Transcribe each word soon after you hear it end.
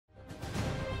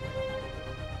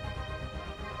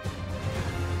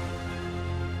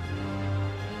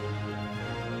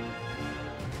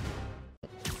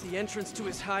The entrance to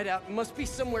his hideout must be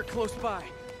somewhere close by.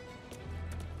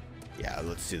 Yeah,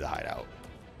 let's do the hideout.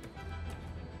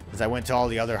 Because I went to all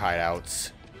the other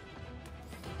hideouts.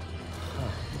 Huh,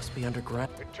 must be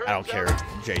underground. I don't care,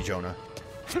 J. Jonah.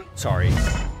 Sorry.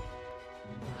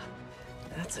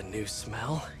 That's a new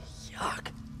smell. Yuck.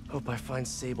 Hope I find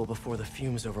Sable before the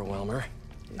fumes overwhelm her.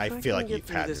 I feel like you've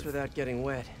through had this to. without getting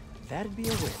wet. That'd be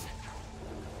a win.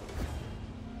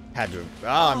 Had to. Oh,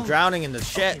 I'm drowning in the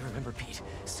shit. Okay, remember, Pete.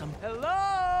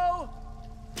 Hello.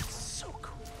 So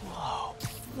cool. Whoa!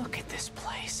 Look at this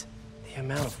place. The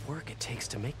amount of work it takes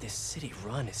to make this city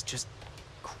run is just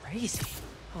crazy.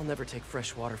 I'll never take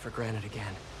fresh water for granted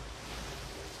again.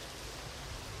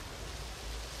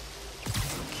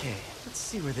 Okay, let's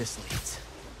see where this leads.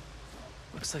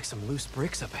 Looks like some loose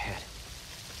bricks up ahead.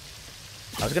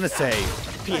 I was gonna say,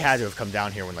 Pete had to have come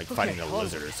down here when like fighting the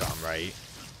lizard or something, right?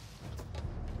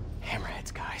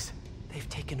 Hammerheads, guys. They've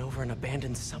taken over an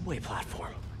abandoned subway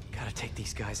platform. Gotta take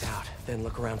these guys out, then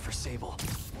look around for Sable.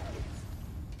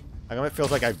 I know it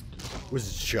feels like I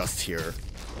was just here.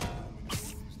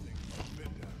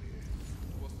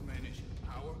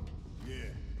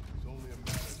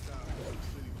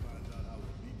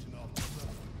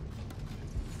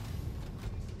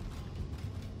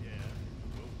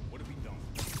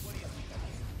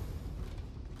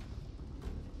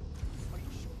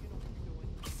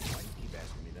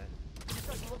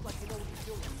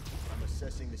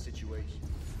 The situation.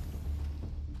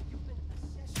 You've been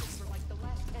assessing for like the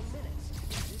last 10 minutes.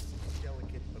 This is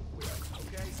delicate equipment,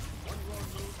 okay? One wrong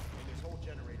move and this whole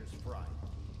generator's fried.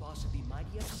 Boss would be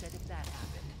mighty upset if that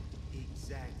happened.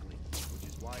 Exactly. Which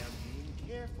is why I'm being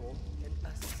careful and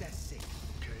assessing.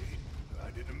 Okay,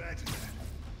 I didn't imagine that.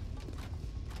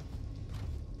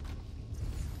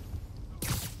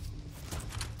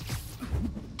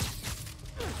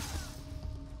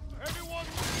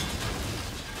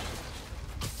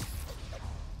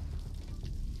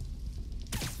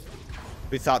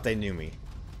 We thought they knew me.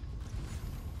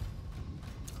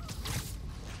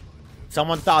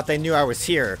 Someone thought they knew I was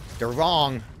here. They're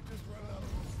wrong.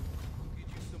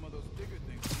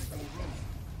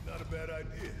 Not a bad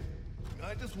idea.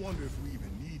 I just wonder if we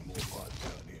even need more pods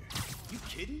down here. You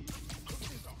kidding? Those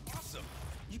things are awesome.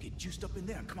 You get juiced up in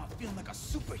there and come out feeling like a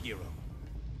superhero.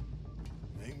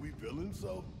 Ain't we villains,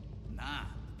 though? Nah,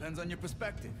 depends on your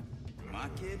perspective. My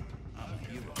kid, I'm a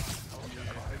hero.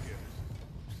 Yeah, I guess.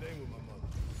 Same with my mother.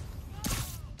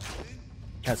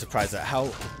 Kind of surprised at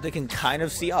how they can kind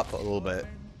of see up a little bit.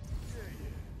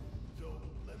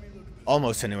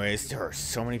 Almost, anyways. There are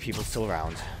so many people still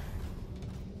around.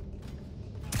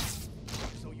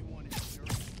 So you want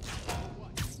insurance?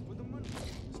 What? For the money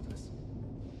business.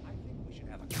 I think we should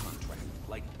have a contract,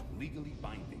 like legally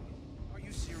binding. Are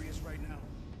you serious right now?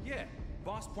 Yeah.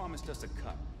 Boss promised us a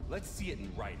cut. Let's see it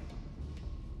in writing.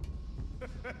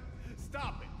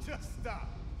 Stop it. Just stop.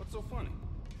 What's so funny?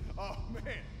 Oh,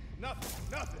 man.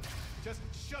 Nothing. Just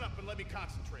shut up and let me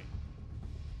concentrate.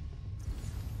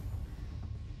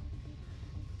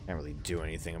 Can't really do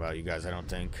anything about you guys, I don't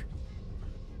think.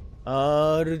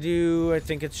 I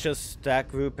think it's just that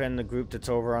group and the group that's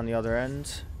over on the other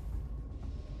end.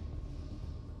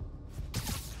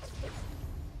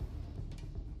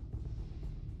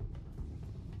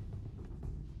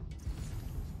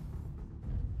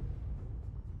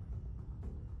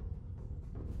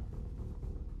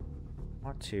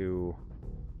 Want to...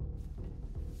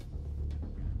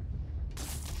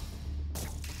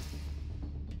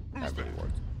 That really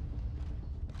worked.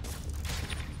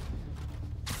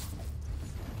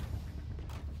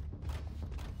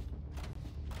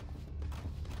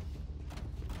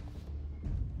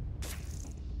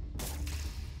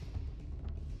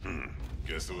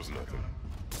 Guess there was nothing.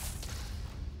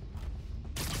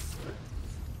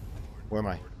 Where am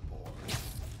I?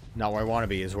 Not where I want to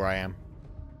be, is where I am.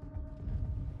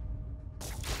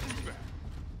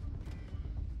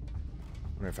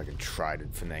 I wonder if I can try to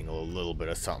finagle a little bit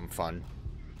of something fun.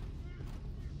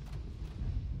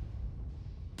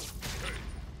 Hey,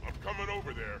 I'm coming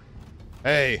over there.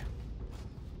 Hey!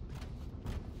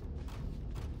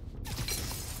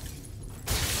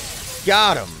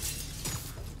 Got him!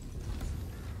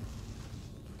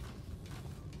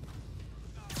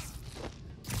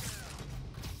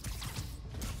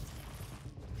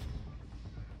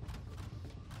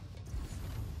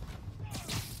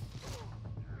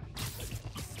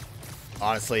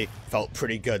 Honestly, felt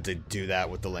pretty good to do that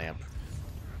with the lamp.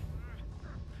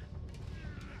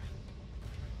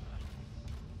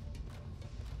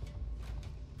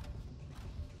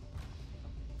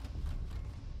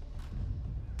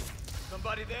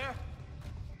 Somebody there?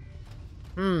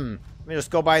 Let me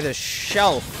just go by this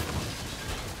shelf.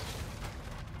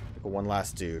 One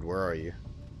last dude. Where are you?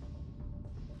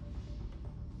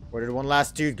 Where did one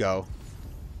last dude go?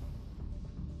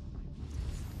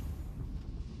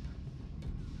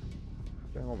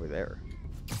 Going over there.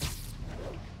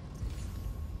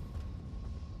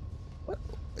 What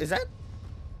is that?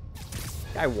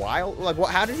 Guy wild? Like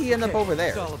what? How did he end up over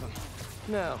there? That's all of them.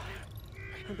 Now,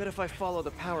 I bet if I follow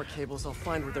the power cables, I'll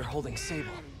find where they're holding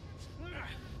Sable.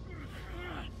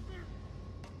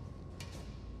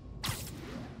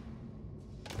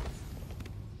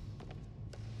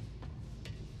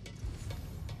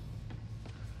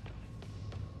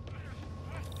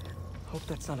 Hope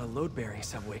that's not a load-bearing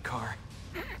subway car.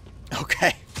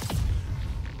 Okay.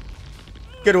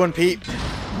 Good one, Pete.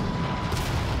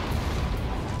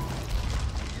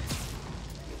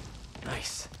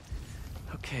 Nice.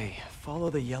 Okay, follow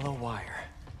the yellow wire.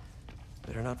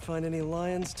 Better not find any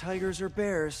lions, tigers, or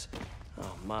bears.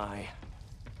 Oh my.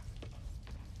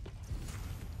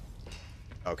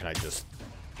 Oh, can I just...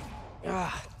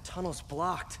 Ah, tunnel's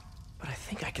blocked. But I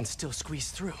think I can still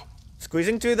squeeze through.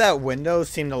 Squeezing through that window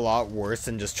seemed a lot worse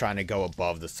than just trying to go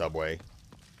above the subway.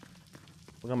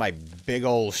 Look at my big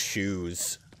old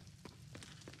shoes.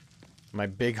 My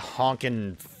big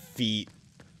honking feet.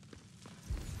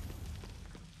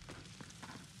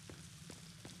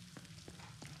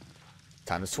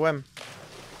 Time to swim.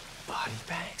 Body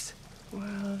bags?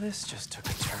 Well, this just took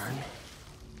a turn.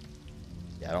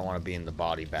 Yeah, I don't want to be in the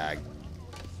body bag.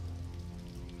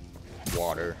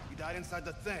 Water. He died inside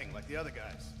the thing, like the other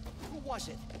guys. Who was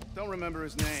it? Don't remember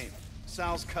his name.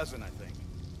 Sal's cousin, I think.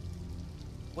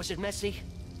 Was it messy?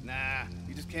 Nah,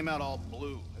 he just came out all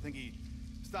blue. I think he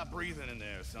stopped breathing in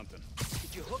there or something.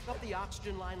 Did you hook up the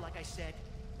oxygen line like I said?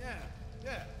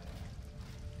 Yeah.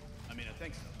 I mean, I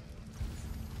think so.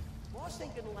 Boss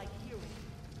ain't gonna like hearing.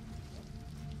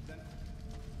 Then,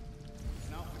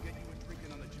 now forget you were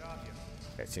drinking on the job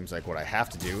yesterday. It seems like what I have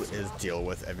to do is deal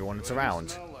with everyone that's around.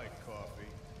 Smell like coffee.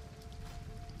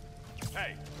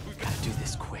 Hey, who's got Gotta do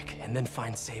this quick, and then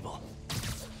find Sable.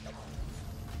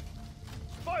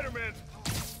 Spider-Man?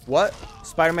 What?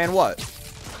 Spider-Man what?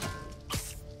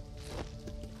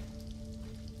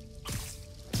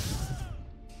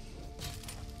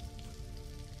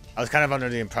 I was kind of under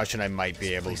the impression I might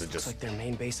be able to Looks just like their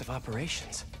main base of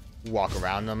operations. walk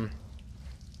around them,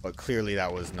 but clearly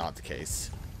that was not the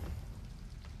case.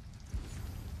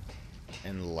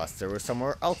 Unless there was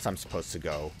somewhere else I'm supposed to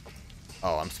go.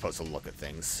 Oh, I'm supposed to look at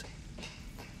things.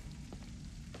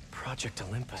 Project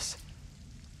Olympus.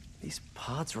 These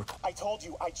pods were... I told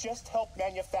you, I just helped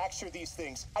manufacture these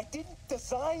things. I didn't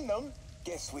design them.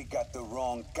 Guess we got the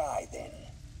wrong guy then.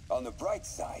 On the bright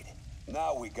side,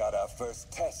 now we got our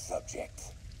first test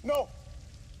subject. No!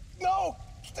 No!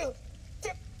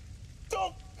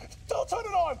 Don't turn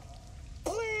it on!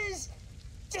 Please!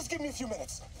 Just give me a few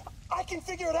minutes. I can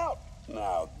figure it out.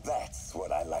 Now that's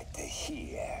what I like to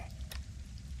hear.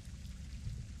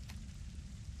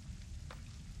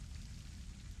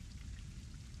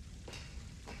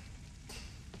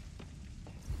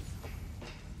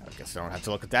 I guess I don't have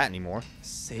to look at that anymore.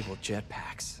 Sable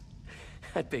jetpacks.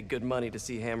 I'd pay good money to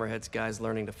see Hammerhead's guys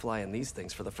learning to fly in these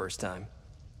things for the first time.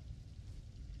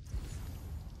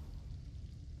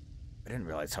 I didn't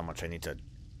realize how much I need to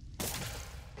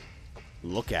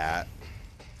look at.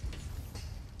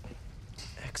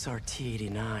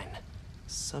 XRT-89.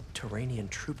 Subterranean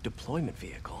Troop Deployment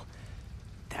Vehicle.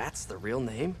 That's the real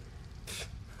name?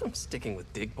 I'm sticking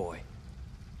with Dig Boy.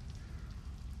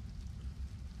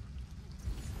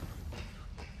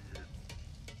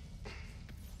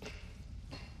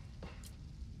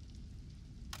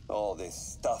 All this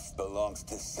stuff belongs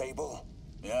to Sable?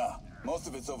 Yeah, most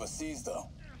of it's overseas, though.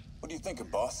 What are you thinking,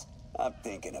 boss? I'm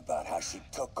thinking about how she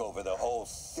took over the whole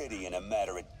city in a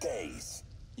matter of days.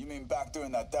 You mean back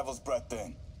during that Devil's Breath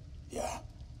thing? Yeah,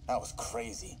 that was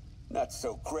crazy. Not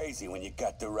so crazy when you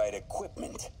got the right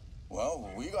equipment. Well,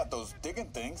 we got those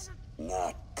digging things.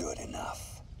 Not good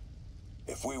enough.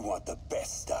 If we want the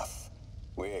best stuff,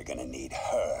 we're gonna need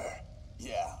her.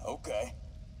 Yeah, okay.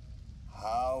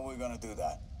 How are we gonna do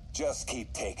that? Just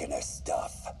keep taking her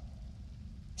stuff.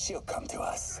 She'll come to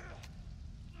us.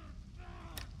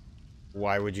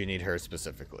 Why would you need her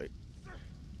specifically?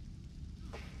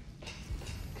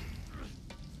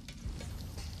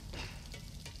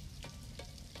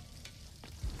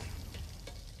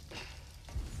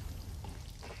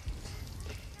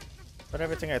 But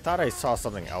everything, I thought I saw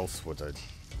something else with a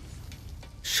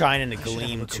shine and a I should have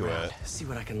gleam look to around, it. see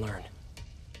what I can learn.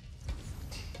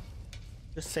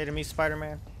 Just say to me,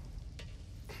 Spider-Man.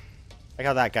 Like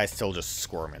how that guy's still just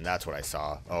squirming. That's what I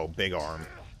saw. Oh, big arm.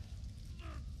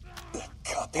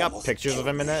 They got pictures of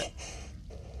him in it.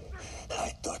 I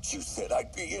thought you said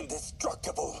I'd be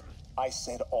indestructible. I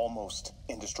said almost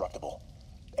indestructible.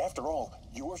 After all,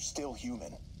 you're still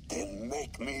human. Then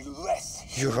make me less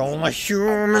You're human. only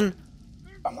human.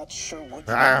 I'm not sure what.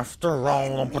 After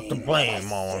all, I'll put the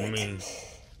blame on me.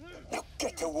 Now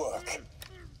get to work.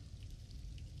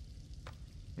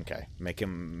 Okay, make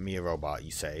me a robot,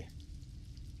 you say.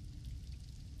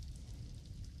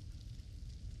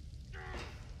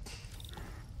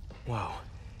 Whoa.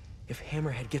 If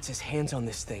Hammerhead gets his hands on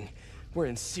this thing, we're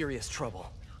in serious trouble.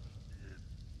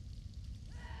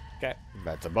 Okay,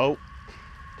 that's a boat.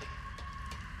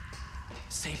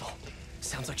 Sable.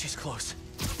 Sounds like she's close.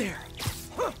 There.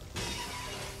 Huh.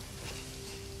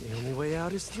 The only way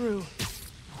out is through.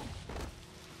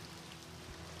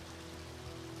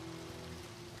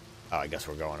 Oh, I guess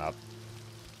we're going up.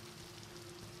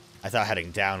 I thought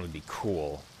heading down would be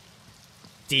cool.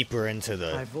 Deeper into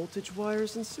the... High voltage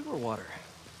wires and sewer water.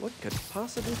 What could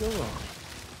possibly go wrong?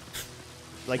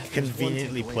 like, If there's one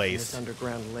conveniently takeaway from placed. This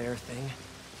underground lair thing.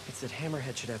 It's that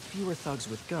Hammerhead should have fewer thugs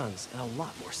with guns and a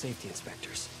lot more safety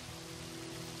inspectors.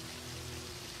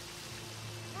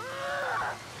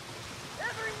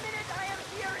 Every minute I am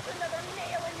here is another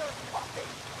nail in your coffin.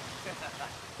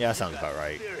 Yeah, that sounds about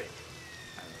right.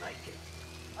 I like it.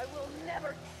 I will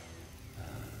never.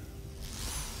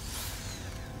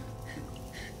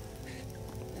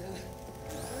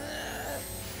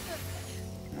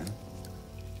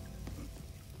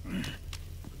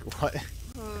 What?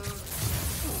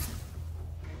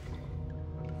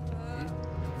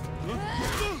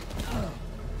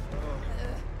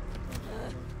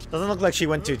 Doesn't look like she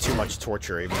went through too much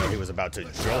torture, even though he was about to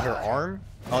drill her arm.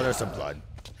 Oh, there's some blood.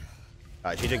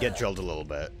 Alright, she did get drilled a little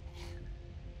bit.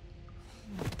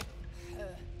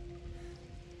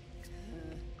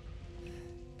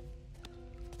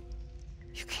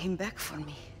 You came back for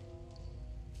me.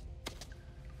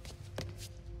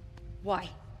 Why?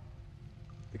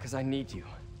 Because I need you.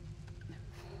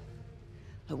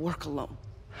 I work alone.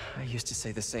 I used to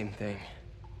say the same thing.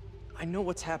 I know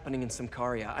what's happening in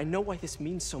Symkaria. I know why this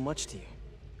means so much to you.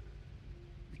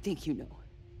 You think you know,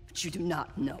 but you do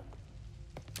not know.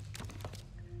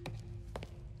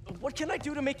 What can I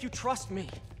do to make you trust me?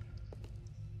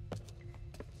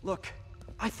 Look,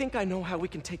 I think I know how we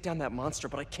can take down that monster,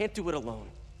 but I can't do it alone.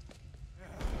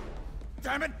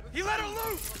 Damn it! He let her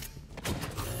loose!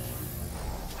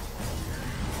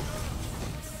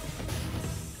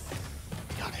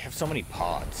 God, I have so many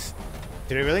pods.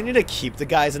 Do they really need to keep the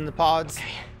guys in the pods?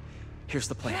 Okay, here's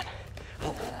the plan.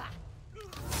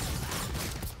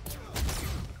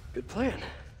 Good plan.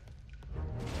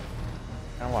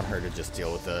 I don't want her to just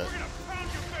deal with it. We're gonna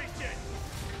pound your face in!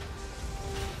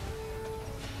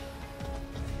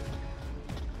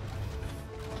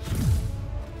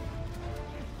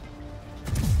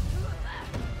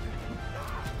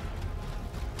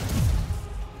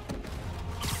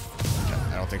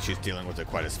 I don't think she's dealing with it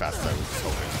quite as fast as I was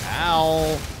hoping.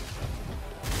 Ow!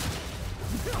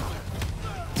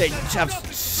 They have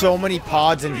so many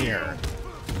pods in here.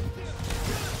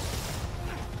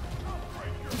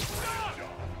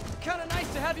 Kinda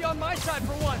nice to have you on my side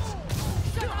for once.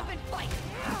 Shut up and fight.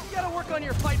 You gotta work on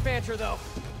your fight banter, though.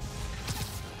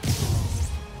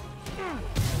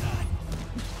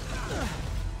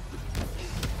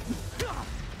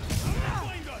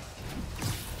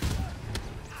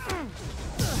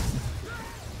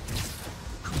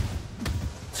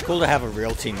 It's cool to have a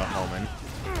real team at moment.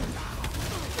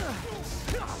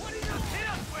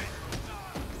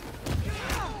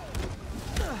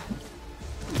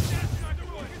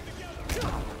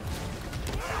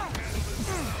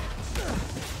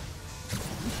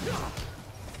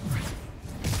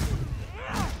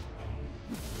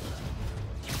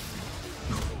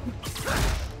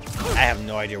 I have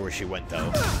no idea where she went,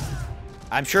 though.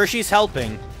 I'm sure she's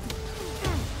helping.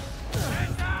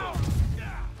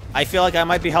 I feel like I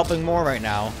might be helping more right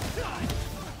now.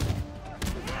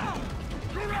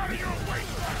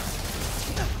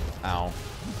 Ow.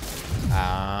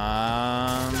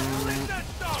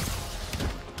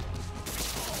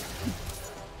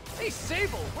 Hey,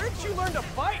 Sable, where'd you learn to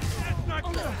fight?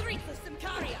 On the streets of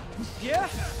Symkaria. Yeah?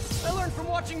 I learned from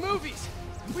watching movies.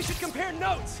 We should compare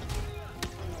notes.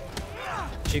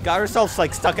 She got herself,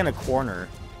 like, stuck in a corner.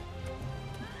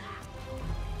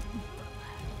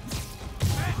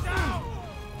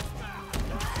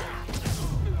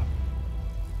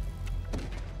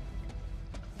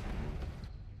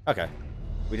 Okay.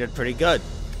 We did pretty good.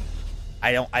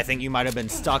 I think you might have been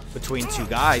stuck between two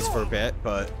guys for a bit,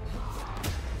 but...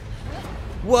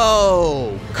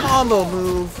 Whoa! Combo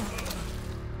move!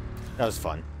 That was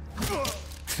fun.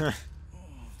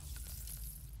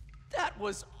 That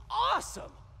was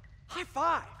awesome! High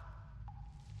five!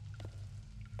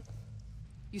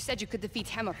 You said you could defeat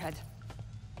Hammerhead.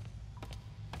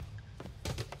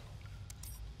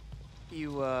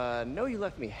 You, know you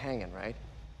left me hanging, right?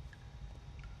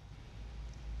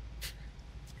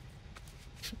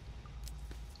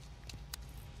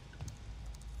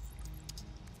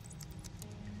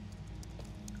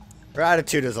 Her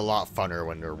attitude is a lot funner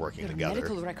when they're working There are together.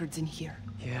 medical records in here.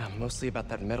 Yeah, mostly about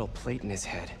that metal plate in his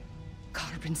head.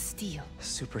 Carbon steel.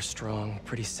 Super strong,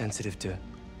 pretty sensitive to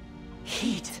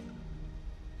Heat.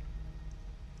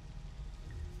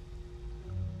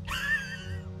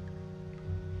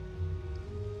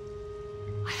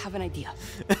 I have an idea.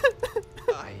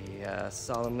 I,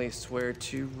 solemnly swear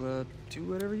to, do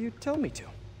whatever you tell me to.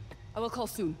 I will call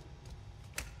soon.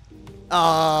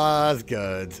 Ah, that's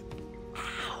good.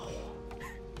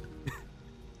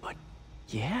 But,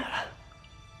 yeah.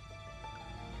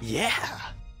 Yeah.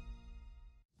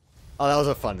 Oh, that was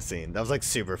a fun scene. That was like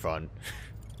super fun.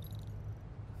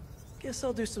 Guess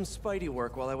I'll do some Spidey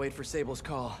work while I wait for Sable's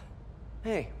call.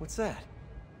 Hey, what's that?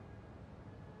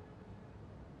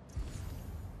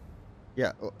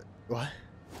 Yeah. What?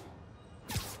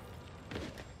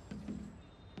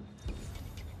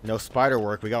 No spider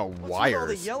work. We got What's with wires. all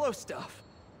the yellow stuff?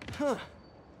 Huh.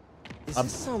 Is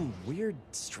this some weird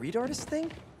street artist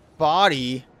thing?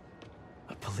 Body.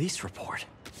 A police report.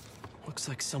 Looks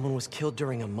like someone was killed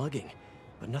during a mugging,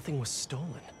 but nothing was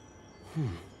stolen.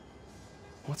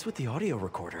 What's with the audio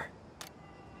recorder?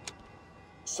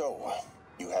 So,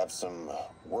 you have some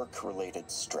work-related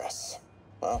stress.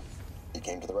 Well, you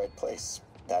came to the right place.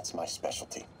 That's my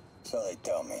specialty. So they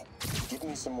tell me. Give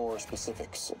me some more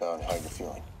specifics about how you're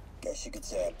feeling. Guess you could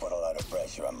say I put a lot of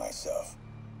pressure on myself.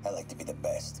 I like to be the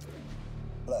best.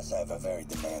 Plus, I have a very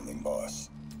demanding boss.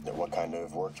 Now, what kind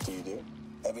of work do you do?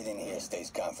 Everything here stays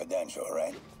confidential,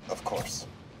 right? Of course.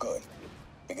 Good.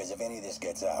 Because if any of this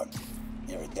gets out,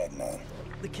 you're a dead man.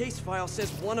 The case file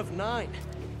says 1 of 9.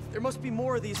 There must be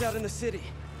more of these out in the city.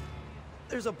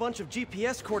 There's a bunch of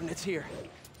GPS coordinates here.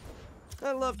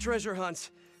 I love treasure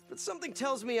hunts, but something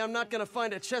tells me I'm not gonna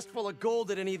find a chest full of gold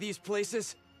at any of these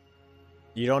places.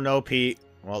 You don't know, Pete.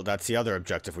 Well, that's the other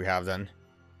objective we have then.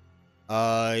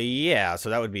 Yeah,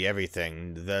 so that would be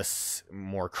everything. This,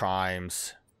 more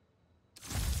crimes.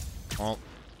 Well,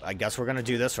 I guess we're gonna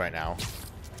do this right now.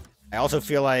 I also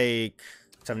feel like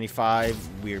 75,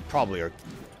 we probably are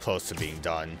close to being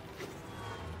done.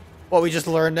 Well, we just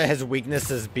learned that his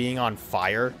weakness is being on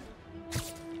fire.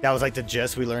 That was like the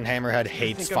gist. We learned Hammerhead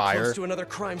hates I think I'm fire. close to another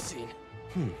crime scene.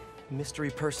 Mystery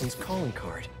person's calling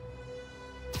card.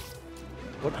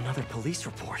 What? Another police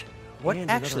report. What and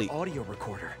actually another audio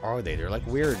recorder. are they? They're like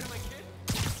weird.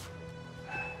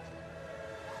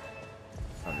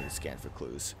 I need to scan for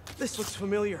clues. This looks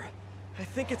familiar. I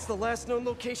think it's the last known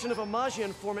location of a Maggia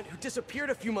informant who disappeared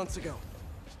a few months ago.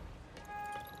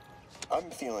 I'm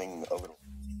feeling a little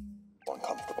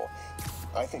uncomfortable.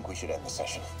 I think we should end the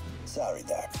session. Sorry,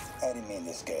 Doc. I didn't mean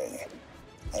to scare you.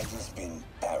 I've just been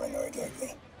paranoid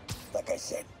lately. Like I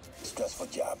said, stressful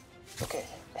job. Okay.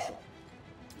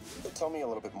 Tell me a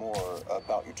little bit more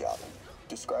about your job.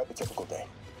 Describe a typical day.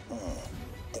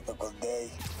 Typical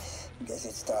day? Guess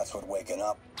it starts with waking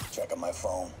up, checking my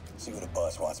phone, see who the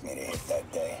boss wants me to hit that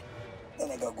day. Then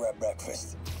I go grab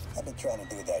breakfast. I've been trying to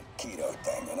do that keto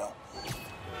thing, you know?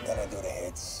 Then I do the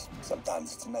hits.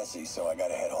 Sometimes it's messy, so I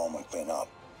gotta head home and clean up.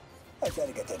 I try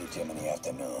to get to the gym in the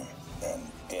afternoon, then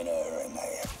dinner, and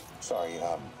I... Sorry,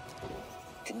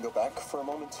 can you go back for a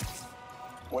moment?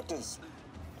 What does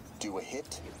do a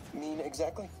hit mean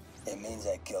exactly? It means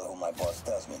I kill who my boss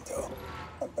tells me to.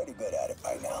 I'm pretty good at it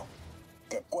by now.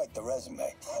 Got quite the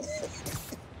resume.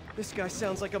 This guy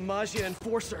sounds like a Maggia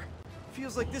enforcer.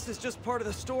 Feels like this is just part of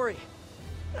the story.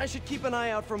 I should keep an eye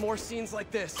out for more scenes like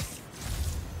this.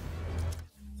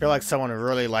 I feel like someone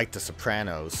really liked The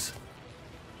Sopranos.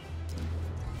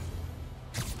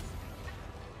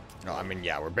 No, I mean,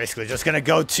 yeah, we're basically just gonna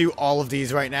go to all of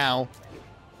these right now.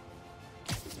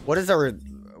 What is our...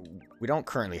 We don't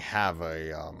currently have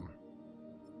a,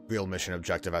 real mission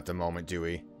objective at the moment, do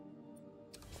we?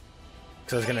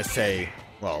 Because I was gonna say,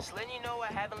 well... Just letting you know I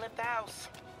haven't left the house.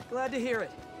 Glad to hear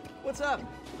it. What's up?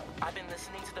 I've been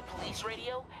listening to the police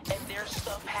radio, and there's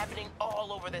stuff happening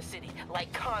all over the city,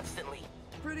 like constantly.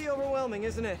 Pretty overwhelming,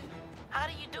 isn't it? How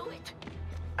do you do it?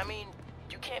 I mean,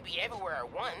 you can't be everywhere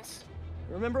at once.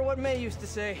 Remember what May used to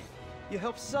say. You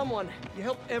help someone, you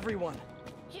help everyone.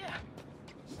 Yeah,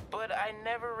 but I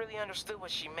never really understood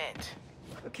what she meant.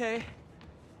 Okay.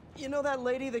 You know that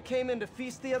lady that came in to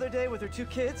feast the other day with her 2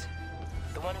 kids?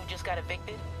 The one who just got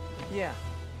evicted? Yeah.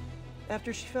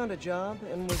 After she found a job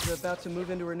and was about to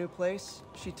move into her new place,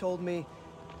 she told me,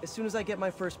 as soon as I get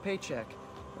my first paycheck,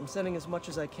 I'm sending as much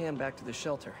as I can back to the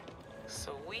shelter.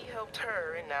 So we helped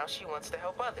her, and now she wants to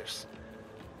help others.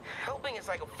 Helping is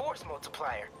like a force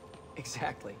multiplier.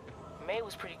 Exactly. May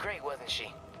was pretty great, wasn't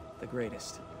she? The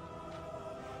greatest.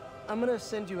 I'm gonna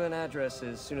send you an address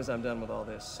as soon as I'm done with all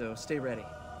this, so stay ready.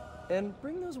 And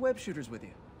bring those web shooters with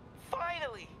you.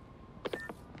 Finally!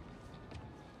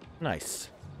 Nice.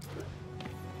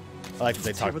 I like that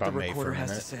they talked about May for a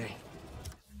minute. Say.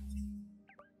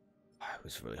 I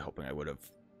was really hoping I would have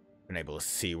been able to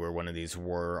see where one of these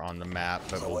were on the map,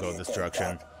 but we'll go this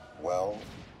direction. Well,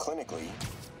 clinically,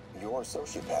 you're a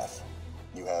sociopath.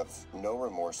 You have no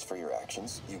remorse for your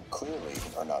actions. You clearly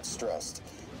are not stressed.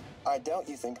 I doubt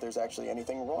you think there's actually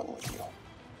anything wrong with you.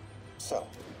 So,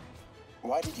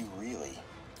 why did you really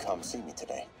come see me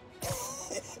today?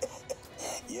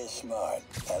 You're smart.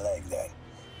 I like that.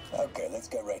 Okay, let's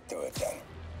get right to it then.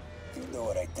 You do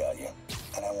what I tell you,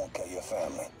 and I won't kill your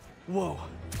family. Whoa.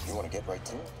 You want to get right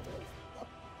to it?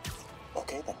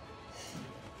 Okay then.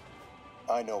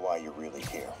 I know why you're really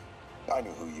here. I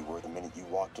knew who you were the minute you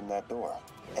walked in that door.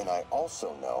 And I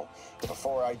also know that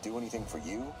before I do anything for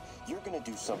you, you're gonna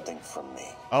do something for me.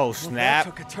 Oh, snap.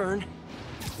 Well, that took a turn.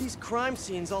 These crime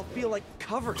scenes all feel like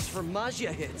covers for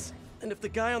Magia hits. And if the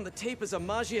guy on the tape is a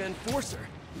Magia enforcer,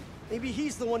 maybe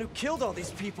he's the one who killed all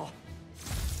these people.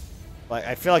 Like,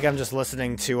 I feel like I'm just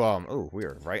listening to, ooh, we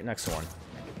were right next to one.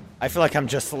 I feel like I'm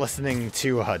just listening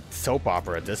to a soap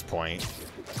opera at this point.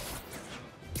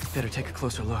 Better take a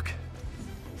closer look.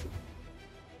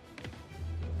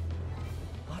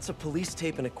 Lots of police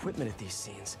tape and equipment at these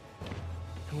scenes.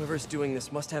 Whoever's doing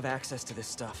this must have access to this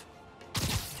stuff.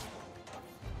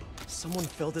 Someone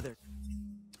fell to their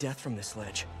death from this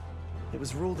ledge. It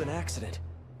was ruled an accident,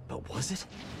 but was it?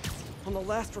 On the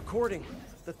last recording,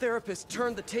 the therapist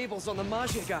turned the tables on the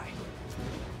Magia guy.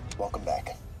 Welcome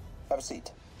back. Have a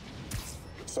seat.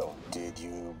 So, did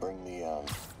you bring the,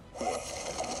 Here.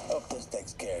 Hope this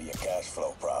takes care of your cash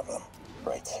flow problem.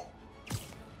 Right.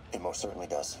 It most certainly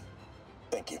does.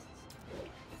 Thank you.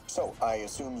 So, I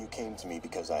assume you came to me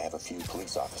because I have a few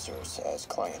police officers as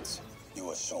clients.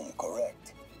 You assume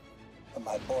correct. But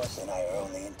my boss and I are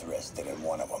only interested in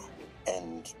one of them.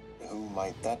 And who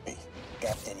might that be?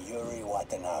 Captain Yuri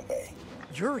Watanabe.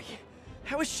 Yuri?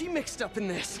 How is she mixed up in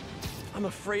this? I'm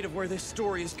afraid of where this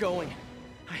story is going.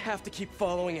 I have to keep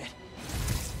following it.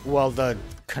 Well, the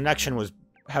connection was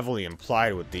heavily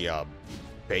implied with the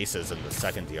bases in the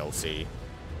second DLC.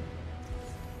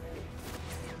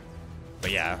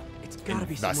 But yeah, it's gotta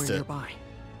be somewhere nearby.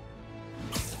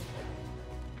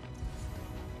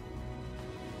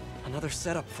 Another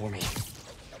setup for me.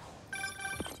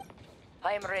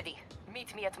 I am ready.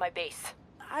 Meet me at my base.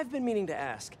 I've been meaning to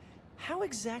ask, how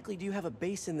exactly do you have a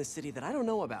base in the city that I don't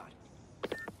know about?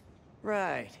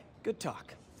 Right. Good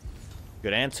talk.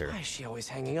 Good answer. Why is she always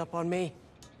hanging up on me?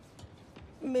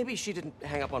 Maybe she didn't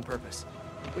hang up on purpose.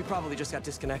 We probably just got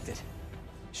disconnected.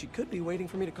 She could be waiting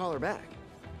for me to call her back.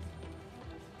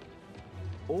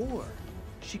 Or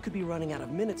she could be running out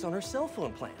of minutes on her cell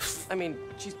phone plan. I mean,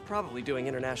 she's probably doing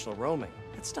international roaming.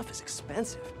 That stuff is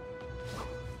expensive.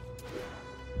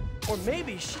 Or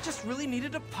maybe she just really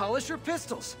needed to polish her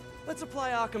pistols. Let's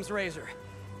apply Occam's razor.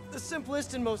 The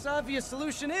simplest and most obvious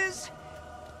solution is...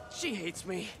 she hates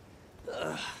me.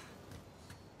 Ugh.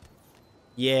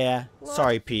 Yeah.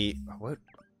 Sorry, Pete. What?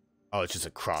 Oh, it's just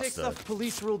across Take the... stuff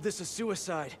police ruled this a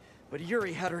suicide, but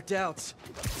Yuri had her doubts.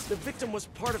 The victim was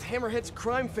part of Hammerhead's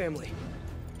crime family.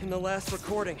 In the last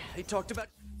recording, they talked about...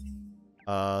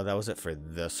 that was it for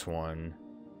this one.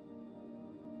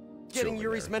 Getting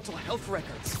Yuri's mental health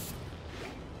records.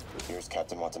 Here's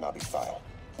Captain Watanabe's file.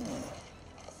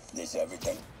 This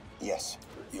everything? Yes.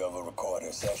 You ever record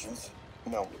her sessions?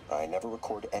 No, I never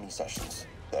record any sessions.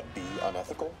 That'd be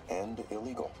unethical and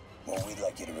illegal. Well, we'd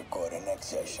like you to record our next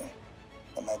session.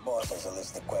 And my boss has a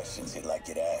list of questions he'd like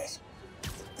you to ask.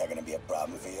 That gonna be a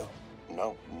problem for you?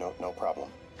 No problem.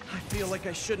 I feel like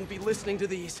I shouldn't be listening to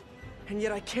these, and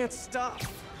yet I can't stop.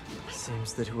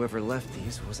 Seems that whoever left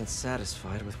these wasn't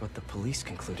satisfied with what the police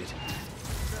concluded.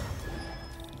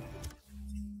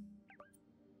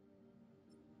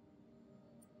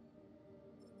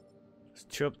 There's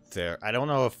two up there. I don't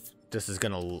know if this is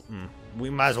gonna... we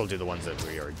might as well do the ones that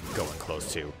we are going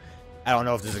close to. I don't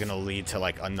know if this is gonna lead to,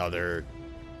 like, another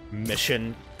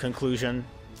mission conclusion.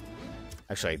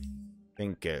 Actually, I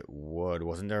think it would.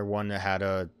 Wasn't there one that had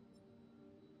a...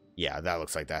 yeah, that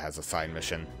looks like that has a side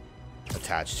mission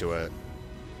attached to it.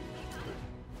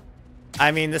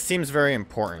 I mean, this seems very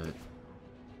important.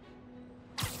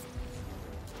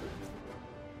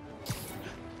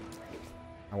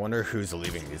 I wonder who's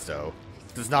leaving these, though.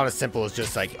 It's not as simple as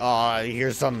just like, oh,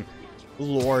 here's some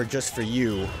lore just for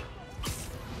you.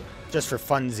 Just for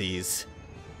funsies.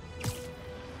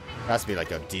 There has to be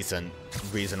like a decent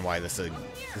reason why this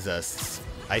exists.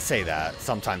 I say that.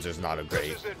 Sometimes there's not a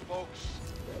great This is it, folks.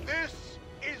 This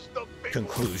is the big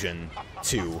conclusion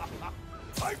to.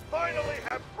 I finally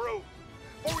have proof.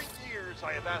 For years,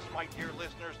 I have asked my dear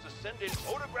listeners to send in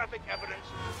photographic evidence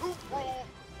to prove,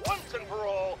 once and for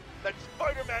all, that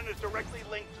Spider-Man is directly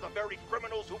linked to the very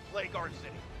criminals who plague our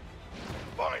city.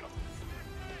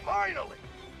 Finally,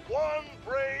 one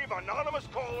brave anonymous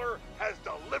caller has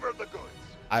delivered the goods.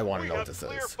 I want to know what this We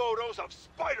have clear is. photos of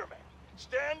Spider-Man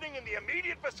standing in the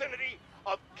immediate vicinity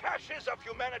of caches of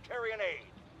humanitarian aid.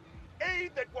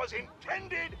 Aid that was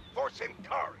intended for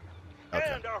Sincaria. Okay.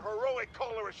 And our heroic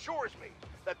caller assures me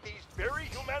that these very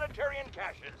humanitarian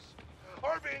caches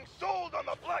are being sold on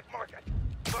the black market.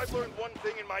 If I've learned one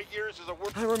thing in my years as a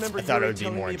worker. I remember I thought it Yuri would be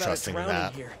telling more me about a interesting than drowning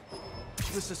that. here.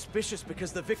 She was suspicious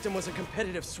because the victim was a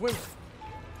competitive swimmer.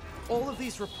 All of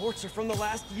these reports are from the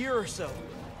last year or so.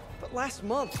 But last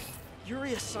month,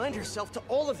 Yuri assigned herself to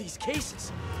all of these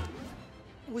cases.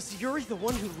 Was Yuri the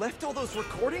one who left all those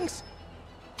recordings?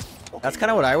 That's kind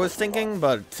of what I was thinking,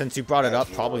 but since you brought it up,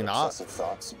 Have probably your not. obsessive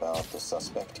thoughts about the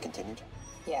suspect continued?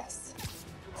 Yes.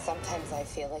 Sometimes I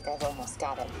feel like I've almost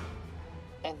got him.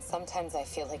 And sometimes I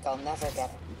feel like I'll never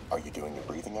get him. Are you doing your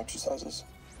breathing exercises?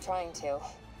 Trying to.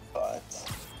 But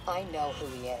I know who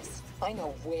he is. I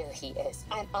know where he is.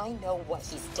 And I know what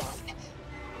he's done.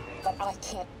 But I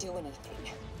can't do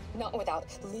anything. Not without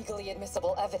legally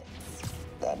admissible evidence.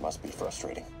 that must be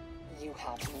frustrating. You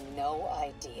have no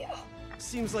idea.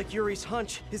 Seems like Yuri's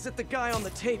hunch is that the guy on the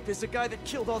tape is the guy that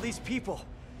killed all these people.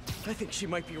 I think she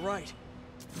might be right.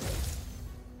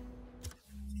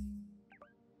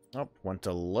 Oh, went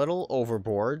a little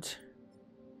overboard.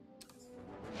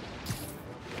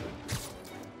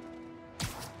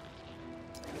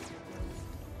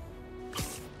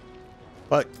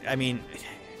 But, I mean,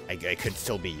 I could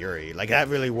still be Yuri. Like, that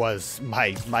really was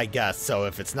my guess, so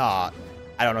if it's not,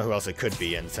 I don't know who else it could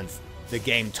be, and since the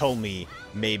game told me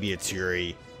maybe it's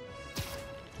Yuri,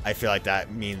 I feel like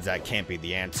that means that can't be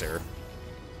the answer.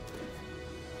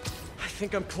 I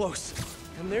think I'm close.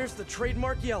 And there's the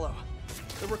trademark yellow.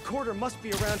 The recorder must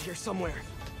be around here somewhere.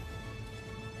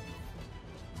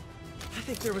 I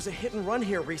think there was a hit and run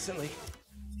here recently.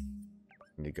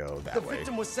 You go that The way.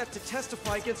 victim was set to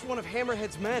testify against one of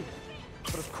Hammerhead's men.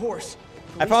 But of course,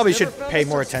 I probably police should never found pay a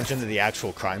more suspect. attention to the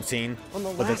actual crime scene, On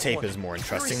but the last tape one, is more Yuri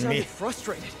interesting to sounded me.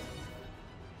 frustrated.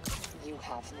 You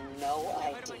have no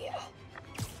idea.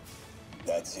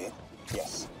 That's it?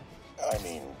 Yes. I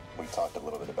mean, we talked a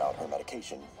little bit about her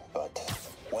medication, but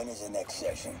when is the next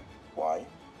session? Why?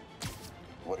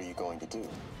 What are you going to do?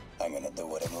 I'm gonna do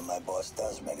whatever my boss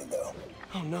tells me to do.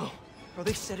 Oh no. Are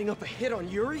they setting up a hit on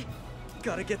Yuri?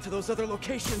 Gotta get to those other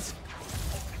locations.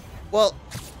 Well,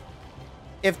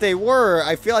 if they were,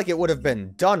 I feel like it would have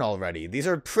been done already. These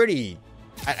are pretty...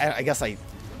 I guess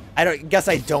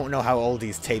I don't know how old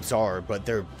these tapes are, but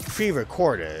they're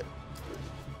pre-recorded.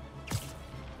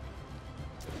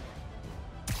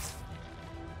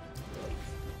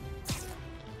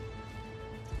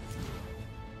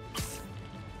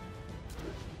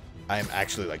 I am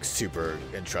actually, like, super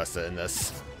interested in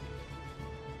this.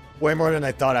 Way more than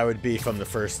I thought I would be from the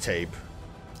first tape.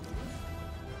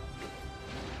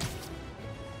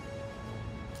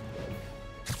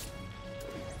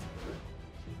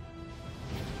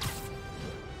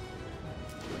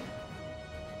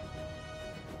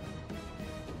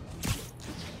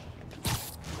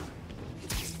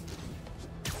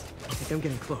 I think I'm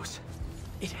getting close.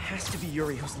 It has to be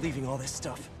Yuri who's leaving all this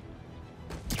stuff.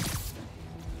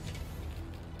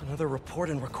 Another report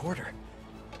and recorder.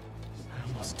 I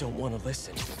almost don't want to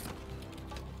listen.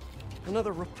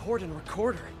 Another report and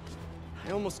recorder.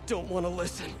 I almost don't want to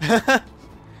listen. I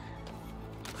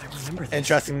remember this.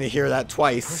 Interesting to hear that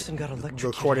twice. Person got electrocuted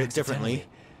Recorded accidentally,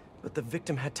 differently. but the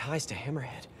victim had ties to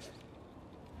Hammerhead.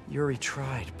 Yuri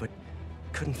tried, but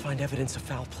couldn't find evidence of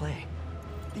foul play.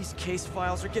 These case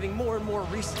files are getting more and more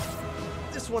recent.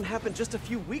 This one happened just a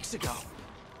few weeks ago.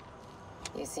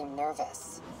 You seem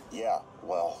nervous. Yeah,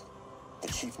 well, the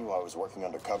chief knew I was working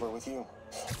undercover with you.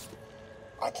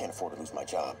 I can't afford to lose my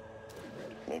job.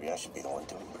 Maybe I should be the one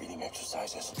doing breathing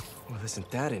exercises. Well,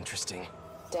 isn't that interesting?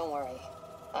 Don't worry.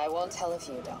 I won't tell if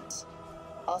you don't.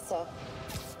 Also,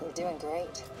 you're doing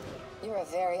great. You're a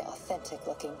very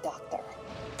authentic-looking doctor.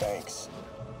 Thanks,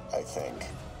 I think.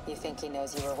 You think he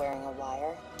knows you were wearing a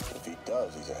wire? If he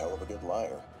does, he's a hell of a good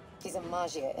liar. He's a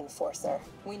Magia enforcer.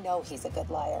 We know he's a good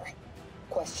liar.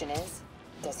 Question is,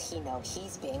 does he know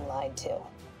he's being lied to?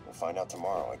 We'll find out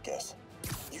tomorrow, I guess.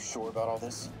 You sure about all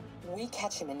this? We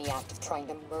catch him in the act of trying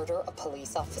to murder a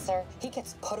police officer, he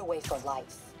gets put away for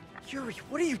life. Yuri,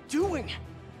 what are you doing?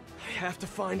 I have to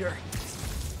find her.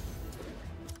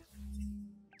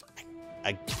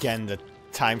 Again, the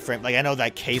time frame. Like, I know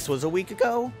that case was a week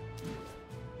ago.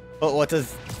 But what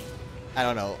does... I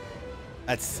don't know.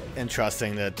 That's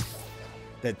interesting that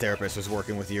that therapist was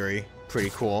working with Yuri. Pretty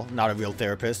cool. Not a real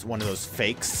therapist. One of those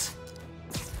fakes.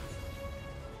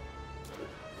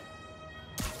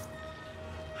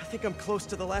 I think I'm close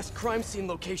to the last crime scene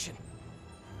location.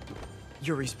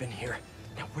 Yuri's been here.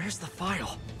 Now where's the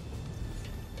file?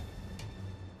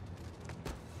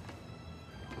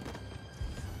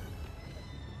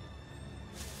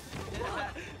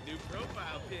 New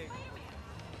profile pic.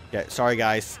 Yeah, sorry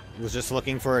guys. Was just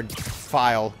looking for a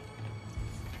file.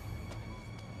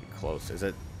 Close. Is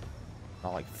it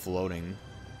not like floating?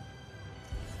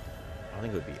 I don't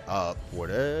think it would be up, would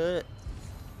it?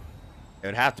 It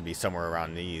would have to be somewhere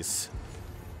around these.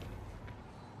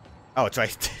 Oh, it's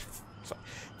right.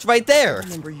 It's right there. I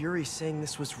remember Yuri saying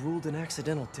this was ruled an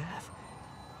accidental death.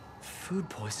 Food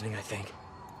poisoning, I think.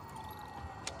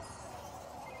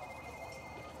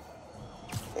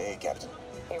 Hey, Captain.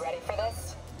 You ready for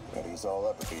this? Ready as all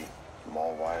ever be. I'm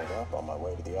all wired up on my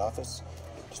way to the office.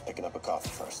 Just picking up a coffee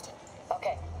first.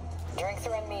 Okay. Drinks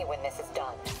are on me when this is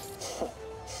done.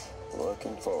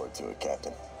 Looking forward to it,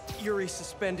 Captain. Yuri's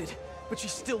suspended, but she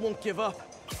still won't give up.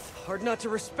 Hard not to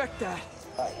respect that.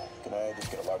 Hi, can I just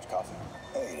get a large coffee?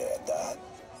 Hey there, Dad.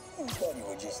 Who thought you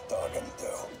were just talking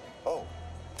to? Oh.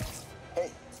 Hey.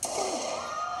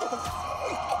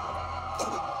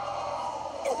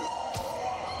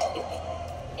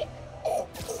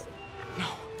 No.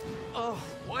 Oh,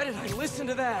 why did I listen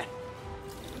to that?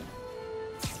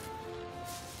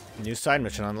 New side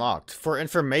mission unlocked. For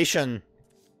information,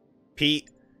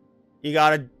 Pete, you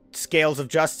got a Scales of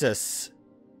Justice.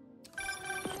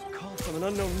 Call from an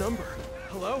unknown number.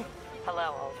 Hello?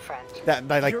 Hello, old friend. That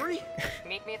like. Yuri?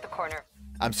 Meet me at the corner.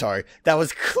 I'm sorry. That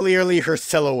was clearly her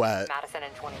silhouette. Madison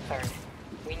and 23rd.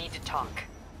 We need to talk.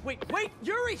 Wait,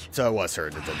 Yuri! So it was her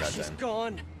that did that She's then.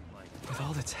 gone. With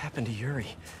all that's happened to Yuri,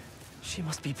 she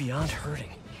must be beyond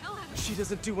hurting. She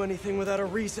doesn't do anything without a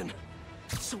reason.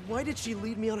 So why did she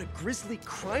lead me on a grisly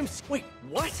crime scene? Wait,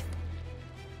 what?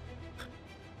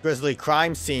 Grisly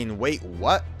crime scene. Wait,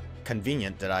 what?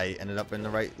 Convenient that I ended up in the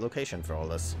right location for all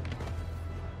this.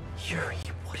 Yuri,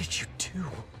 what did you do?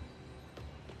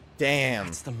 Damn.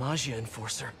 It's the Magia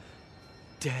enforcer.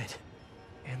 Dead.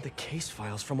 And the case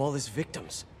files from all his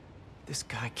victims. This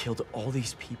guy killed all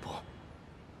these people.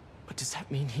 But does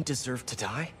that mean he deserved to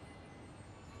die?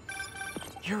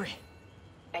 Yuri.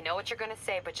 I know what you're gonna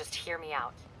say, but just hear me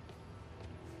out.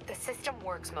 The system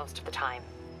works most of the time,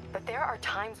 but there are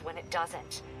times when it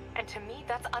doesn't. And to me,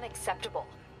 that's unacceptable.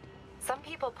 Some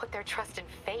people put their trust in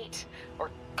fate,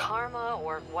 or karma,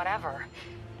 or whatever.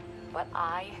 But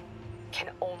I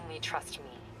can only trust me.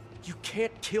 You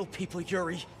can't kill people,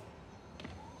 Yuri.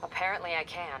 Apparently I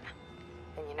can.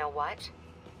 And you know what?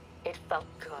 It felt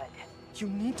good. You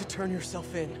need to turn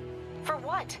yourself in. For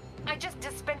what? I just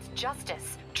dispensed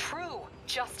justice. True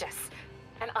justice.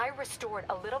 And I restored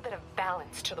a little bit of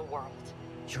balance to the world.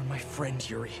 You're my friend,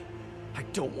 Yuri. I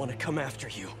don't want to come after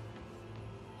you.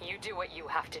 You do what you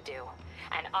have to do,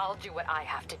 and I'll do what I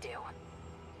have to do.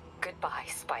 Goodbye,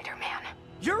 Spider-Man.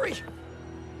 Yuri!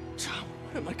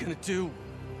 What am I gonna do?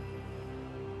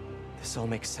 This all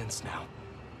makes sense now.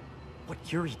 What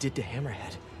Yuri did to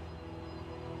Hammerhead.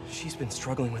 She's been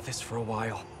struggling with this for a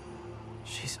while.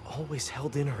 She's always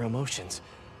held in her emotions.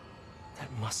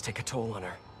 That must take a toll on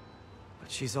her.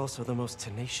 But she's also the most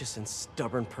tenacious and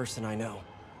stubborn person I know.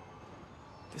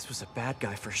 This was a bad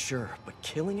guy for sure, but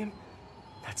killing him?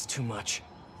 That's too much.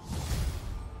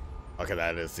 Okay,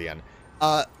 that is the end.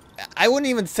 I wouldn't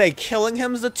even say killing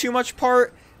him's the too much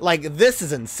part. Like, this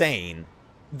is insane.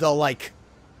 The, like,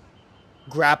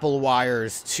 grapple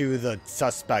wires to the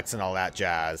suspects and all that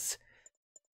jazz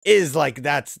is, like,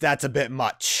 that's a bit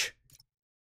much.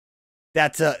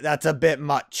 That's a bit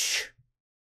much.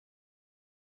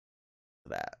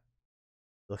 That.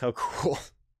 Look how cool.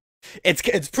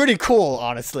 It's pretty cool,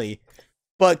 honestly.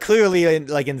 But clearly,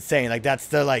 like, insane. Like, that's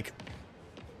the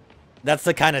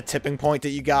kind of tipping point that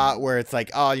you got where it's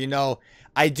like, oh, you know,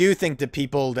 I do think the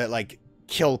people that, like,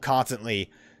 kill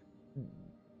constantly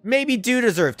maybe do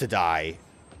deserve to die.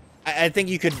 I think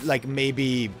you could, like,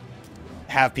 maybe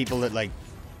have people that, like,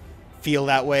 feel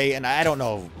that way. And I don't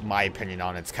know, my opinion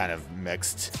on it's kind of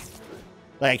mixed.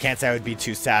 Like, I can't say I would be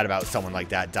too sad about someone like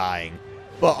that dying.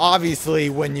 But obviously,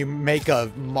 when you make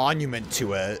a monument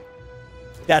to it,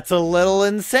 that's a little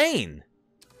insane.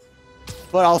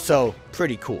 but also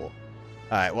pretty cool.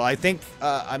 Alright, well, I think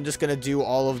I'm just going to do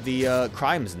all of the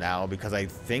crimes now, because I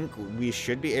think we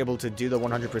should be able to do the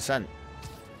 100%.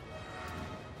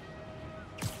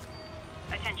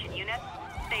 Attention units,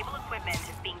 stable equipment is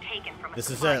being taken from a This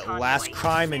is supply it, convoy. last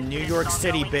crime in New York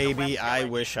City, Incident ongoing baby. in the I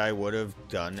West wish I would have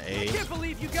done I a... can't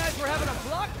believe you guys were having a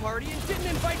block party and didn't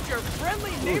invite your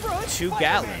friendly neighborhood 2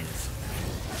 Spider-Man. Gatlins.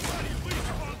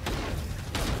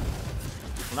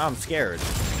 Now I'm scared.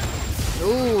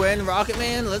 Ooh, and Rocket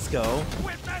Man, let's go.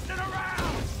 Quit messing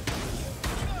around!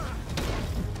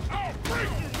 I'll break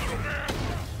you, little man!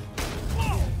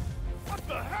 Whoa! What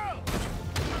the hell?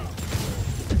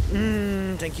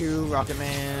 Thank you, Rocket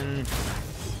Man.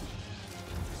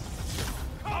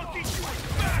 I'll teach you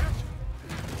back!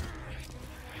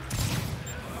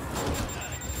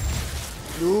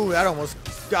 Ooh, that almost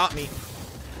got me.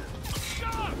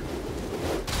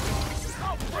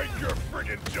 I'll break your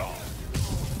friggin' jaw!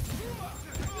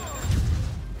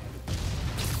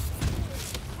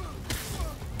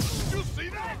 You see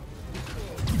that?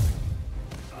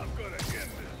 I'm gonna end this.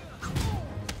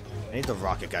 I need the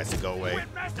rocket guys to go away.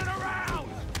 Quit messing around!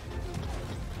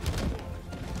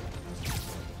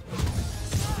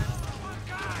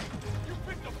 Guy, you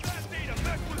picked a bad day to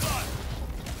mess with us!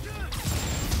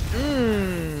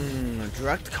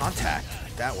 Direct contact.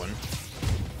 That one.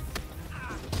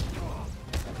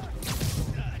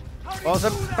 Well, I was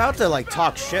about to, like,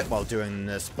 talk shit while doing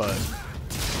this, but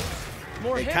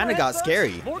More it kind of got hammerhead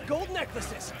scary. thugs, More gold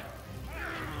necklaces.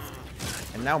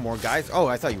 And now more guys. Oh,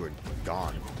 I thought you were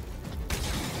gone.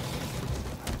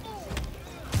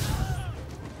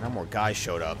 Now more guys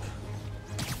showed up.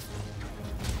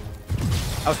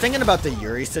 I was thinking about the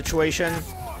Yuri situation.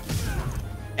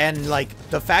 And, like,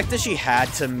 the fact that she had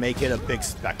to make it a big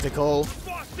spectacle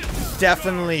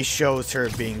definitely shows her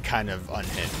being kind of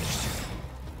unhinged.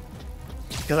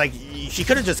 Because, like, she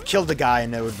could have just killed the guy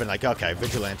and it would have been like, okay,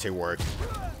 vigilante work.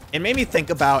 It made me think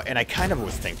about, and I kind of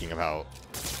was thinking about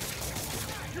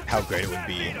how great it would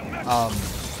be.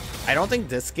 I don't think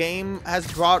this game has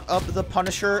brought up the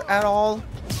Punisher at all.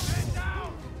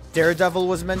 Daredevil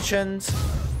was mentioned.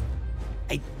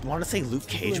 I want to say Luke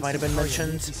Cage might have been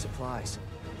mentioned. Supplies.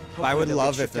 But I would Hopefully they'll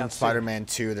love get if shipped in out soon. Spider-Man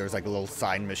 2 there was like a little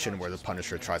side mission where the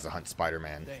Punisher tries to hunt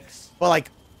Spider-Man. Thanks. But like,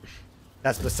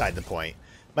 that's beside the point.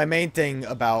 My main thing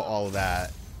about all of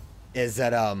that is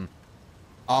that,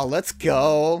 oh, let's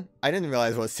go. I didn't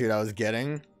realize what suit I was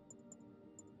getting.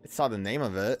 I saw the name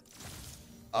of it.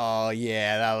 Oh,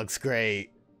 yeah, that looks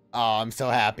great. Oh, I'm so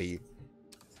happy.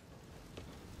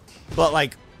 But,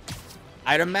 like,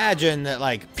 I'd imagine that,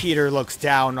 like, Peter looks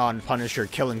down on Punisher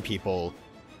killing people.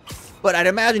 But I'd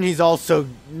imagine he's also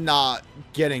not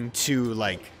getting too,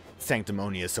 like,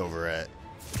 sanctimonious over it.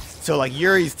 So, like,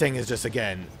 Yuri's thing is just,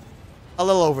 again, a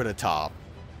little over the top.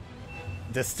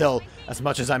 This still, as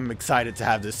much as I'm excited to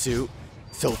have this suit,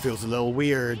 still feels a little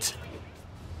weird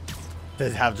to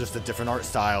have just a different art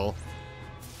style.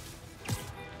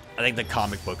 I think the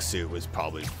comic book suit was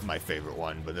probably my favorite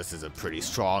one, but this is a pretty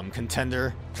strong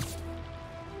contender.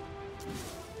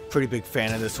 Pretty big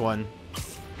fan of this one.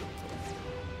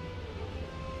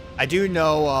 I do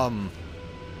know,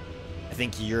 I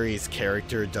think Yuri's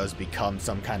character does become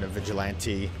some kind of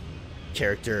vigilante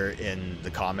character in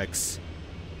the comics.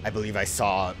 I believe I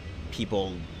saw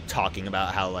people talking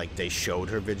about how, like, they showed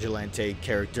her vigilante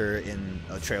character in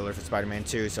a trailer for Spider-Man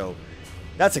 2, so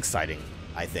that's exciting,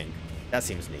 I think. That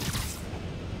seems neat.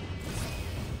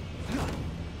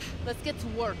 Let's get to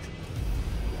work.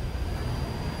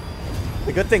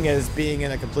 The good thing is, being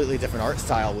in a completely different art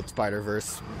style with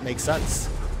Spider-Verse makes sense.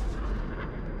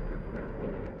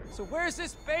 So where's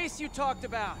this base you talked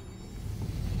about?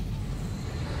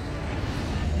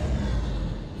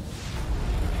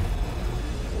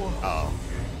 Whoa. Oh.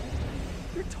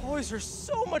 Your toys are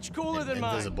so much cooler than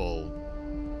mine. Invisible.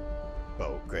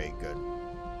 Oh, great, good.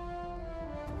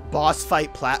 Boss fight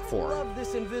I platform. love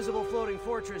this invisible floating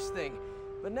fortress thing.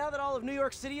 But now that all of New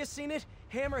York City has seen it,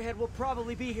 Hammerhead will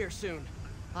probably be here soon.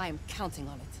 I am counting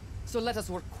on it. So let us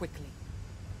work quickly.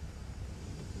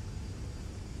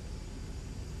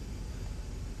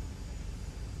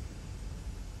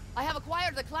 I have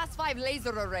acquired a Class 5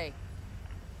 laser array.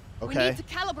 We Okay. need to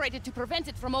calibrate it to prevent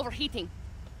it from overheating.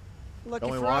 Lucky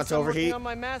Don't we for want us, it to I'm working overheat? on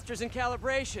my master's in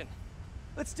calibration.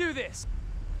 Let's do this.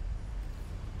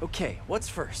 Okay, what's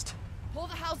first? Pull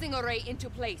the housing array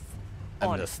into place.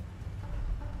 I'm just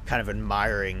kind of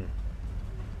admiring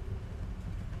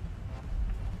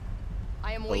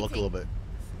I am the waiting. look a little bit.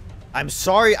 I'm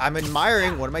sorry, I'm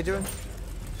admiring. What am I doing?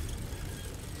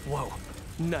 Whoa,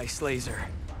 nice laser.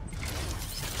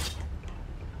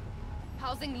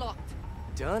 Housing locked.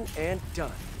 Done and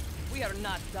done. We are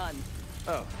not done.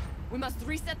 Oh, We must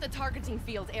reset the targeting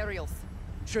field aerials.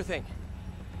 sure thing.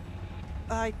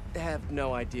 I have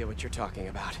no idea what you're talking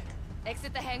about.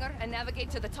 Exit the hangar and navigate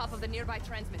to the top of the nearby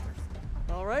transmitters.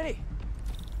 Alrighty.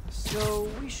 So,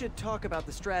 we should talk about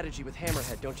the strategy with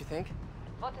Hammerhead, don't you think?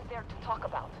 What is there to talk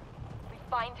about? We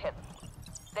find him.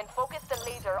 Then focus the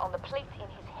laser on the plates in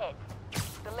his head.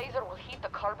 The laser will heat the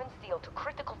carbon steel to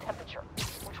critical temperature,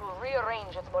 which will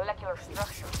rearrange its molecular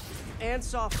structure. And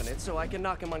soften it so I can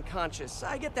knock him unconscious.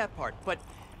 I get that part, but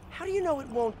how do you know it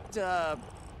won't,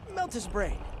 melt his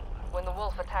brain? When the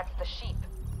wolf attacks the sheep,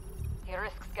 he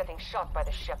risks getting shot by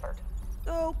the shepherd.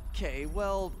 Okay,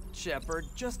 well, Shepard,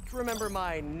 just remember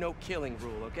my no-killing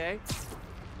rule, okay?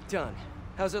 Done.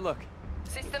 How's it look?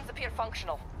 Systems appear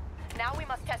functional. Now we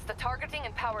must test the targeting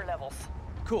and power levels.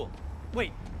 Cool.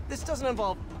 Wait, this doesn't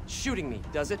involve shooting me,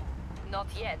 does it? Not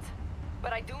yet,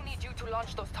 but I do need you to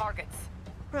launch those targets.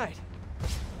 Right.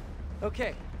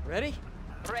 Okay, ready?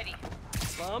 Ready.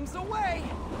 Bombs away!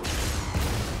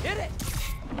 Hit it!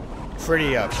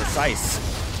 Pretty, precise.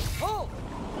 Hold!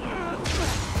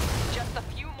 Just a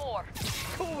few more.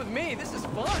 Cool with me, this is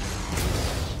fun!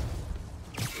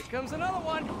 Here comes another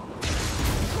one!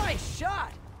 Nice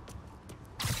shot!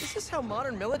 Is this how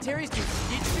modern militaries do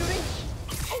skeet shooting?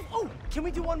 Oh, can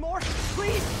we do one more?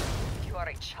 Please? You are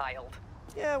a child.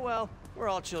 Yeah, well, we're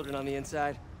all children on the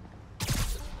inside.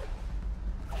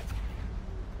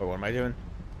 Wait, what am I doing?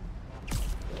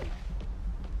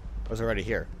 I was already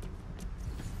here.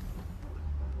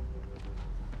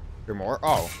 There more?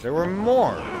 Oh, there were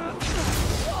more!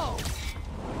 Whoa!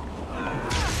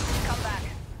 Come back.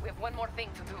 We have one more thing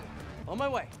to do. On my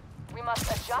way. We must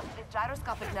adjust the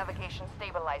gyroscopic navigation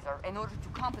stabilizer in order to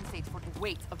compensate for the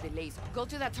weight Of the laser. Go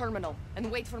to that terminal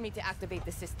and wait for me to activate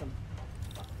the system.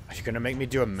 Are you gonna make me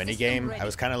do a minigame? ready. I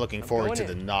was kind of looking I'm forward going to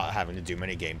the in. not having to do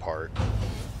minigame part.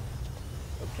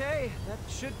 Okay, that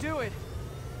should do it.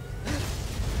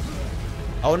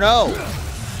 Oh no!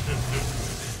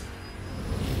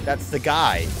 That's the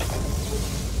guy.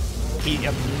 He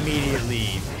immediately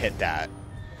hit that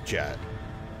jet.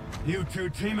 You two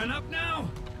teaming up now?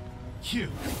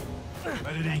 Cute.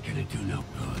 But it ain't gonna do no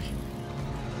good.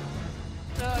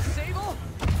 Sable?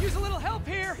 Use a little help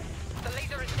here! The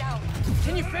laser is down.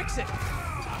 Can you fix it?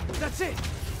 That's it!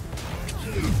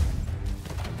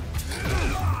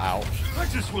 Ow. I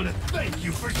just want to thank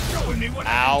you for showing me what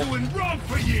Ow. I've been doing wrong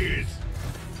for years.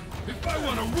 If I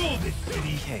want to rule this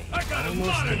city, Okay, I gotta almost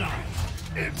modernize,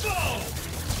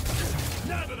 evolve.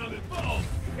 Now that I'm involved,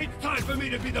 it's time for me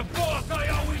to be the boss I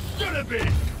always should have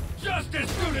been. Just as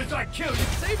soon as I kill you.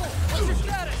 Sable, what's your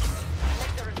status?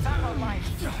 Laser is back online.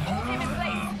 Hold him in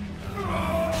place.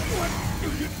 What do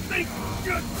you think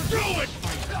you're doing?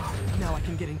 Now I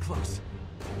can get in close.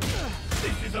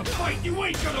 This is a fight you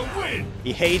ain't gonna win.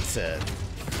 He hates it.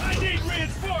 I need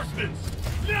reinforcements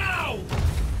now.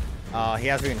 He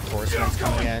has reinforcements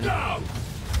coming in. Down.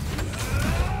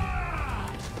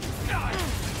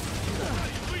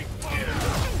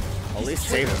 At least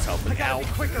Sable's helping. I gotta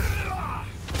be quicker.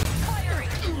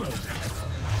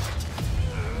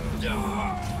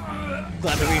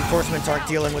 Glad the reinforcements aren't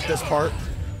dealing with this part.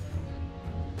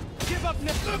 Give up,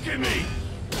 Nip. Look at me.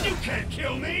 You can't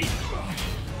kill me.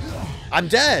 I'm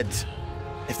dead!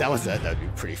 If that was dead, that'd be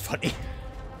pretty funny.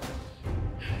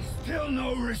 Still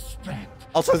no respect.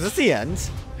 Also, is this the end?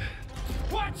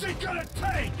 What's it gonna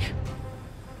take?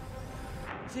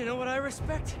 Do you know what I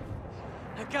respect?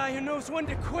 A guy who knows when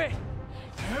to quit.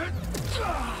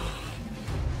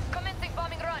 Commencing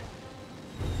bombing run.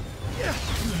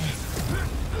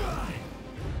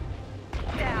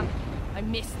 Damn, I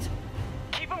missed.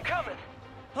 Keep him coming.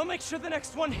 I'll make sure the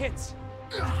next one hits.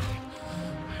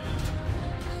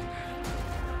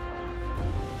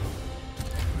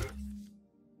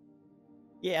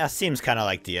 Yeah, seems kind of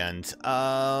like the end.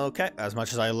 Okay, as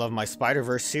much as I love my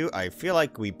Spiderverse suit, I feel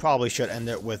like we probably should end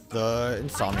it with the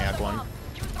Insomniac one.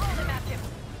 You throw them at him.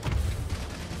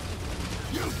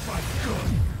 You fight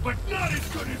good, but not as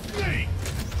good as me.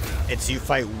 It's you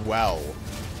fight well.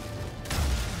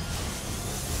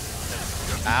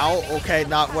 Ow, okay,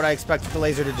 not what I expected the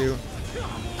laser to do.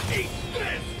 Eat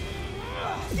this.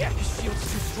 Yeah, his shield's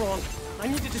too strong. I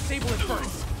need to disable it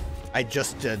first. I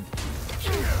just did.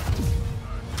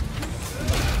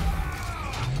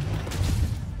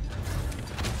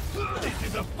 This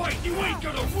is a fight you ain't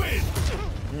gonna win.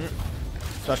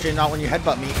 Especially not when you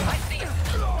headbutt me. I see him.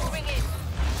 Swing in.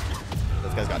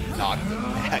 This guy's got knocked the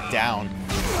heck down.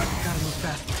 Gotta move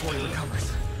fast before he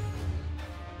recovers.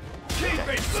 Keep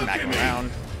it. Look Smack at him me.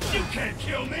 around. You can't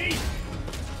kill me.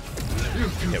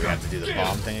 Yeah, we have to do the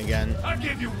bomb thing again. I'll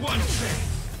give you one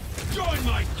chance. Join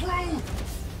my crew.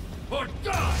 or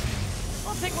die!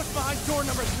 I'll take what's behind door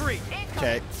number 3.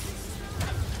 Okay.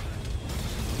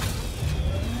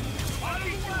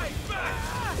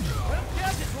 Well,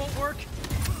 gadgets won't work.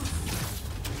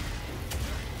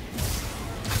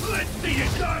 Let's see you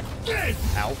done this!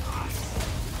 Ow.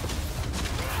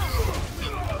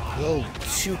 A little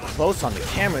too close on the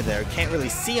camera there. Can't really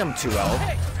see him too well.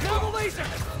 Hey, kill the laser!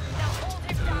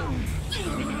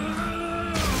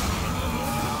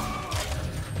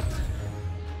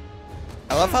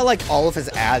 I love how like all of his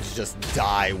ads just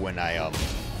die when I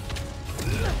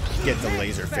get the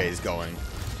laser phase going.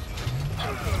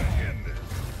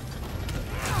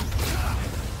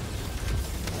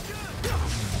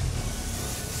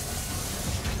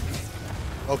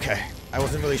 Okay, I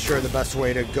wasn't really sure the best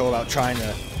way to go about trying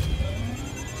to...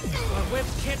 My web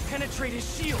can't penetrate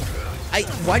his shield.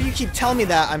 Why do you keep telling me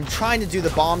that? I'm trying to do the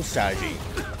bomb strategy.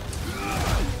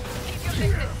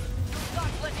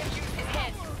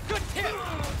 Good tip.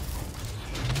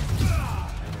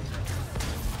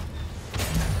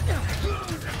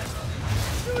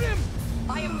 Shoot him!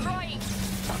 I am trying.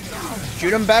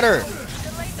 Shoot him better.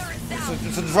 The laser is down.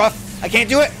 This is rough. I can't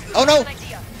do it. Oh no!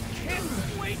 Can't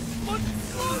wait much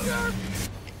longer.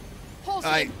 Hold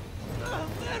I... him.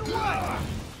 Then what?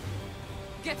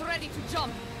 Get ready to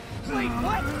jump. Wait,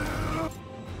 what?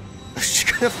 She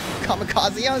could have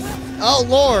kamikaze us? Oh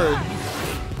lord!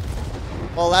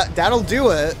 Well, that'll do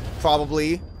it,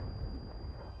 probably.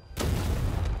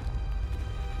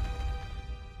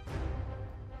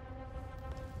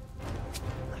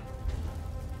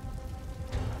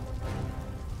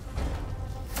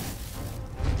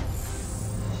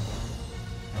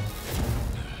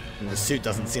 And the suit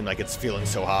doesn't seem like it's feeling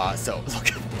so hot, so look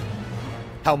at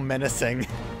how menacing.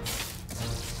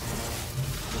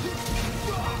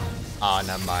 Ah,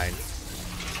 never mind.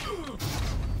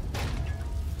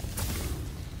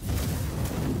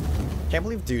 Can't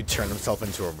believe dude turned himself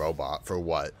into a robot for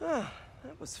what? That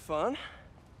was fun.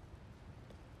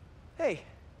 Hey,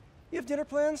 you have dinner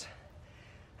plans?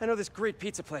 I know this great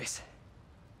pizza place.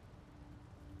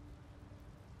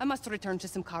 I must return to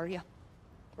Simcaria.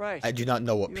 Right. I do not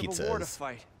know what You pizza have a war to is.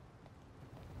 fight.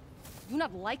 I do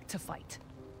not like to fight.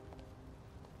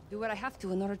 Do what I have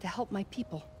to in order to help my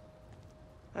people.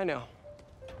 I know.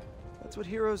 That's what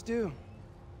heroes do.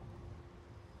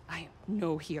 I am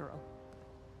no hero.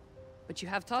 But you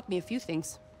have taught me a few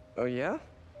things. Oh yeah?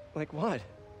 Like what?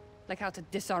 Like how to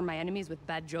disarm my enemies with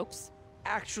bad jokes.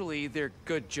 Actually, they're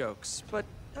good jokes, but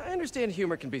I understand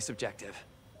humor can be subjective.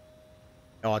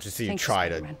 I want to see you Thank you, try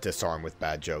to Spider-Man. disarm with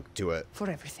bad joke. Do it. For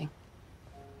everything.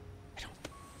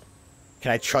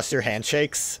 Can I trust your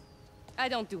handshakes? I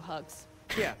don't do hugs.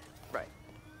 Yeah, right.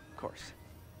 Of course.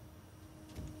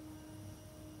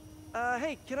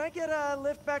 Hey, can I get a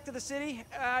lift back to the city?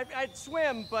 I'd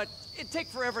swim, but it'd take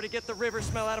forever to get the river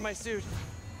smell out of my suit.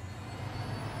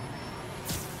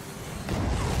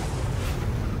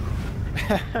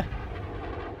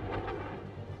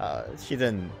 She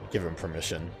didn't give him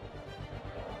permission.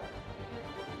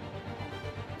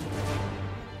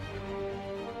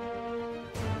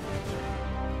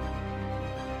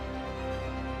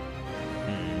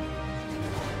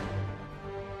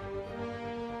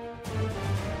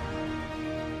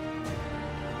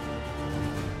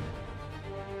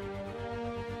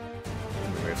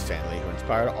 Memory of Stanley, who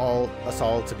inspired us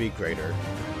all to be greater.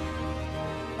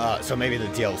 So maybe the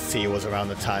DLC was around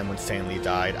the time when Stanley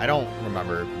died. I don't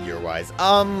remember year-wise.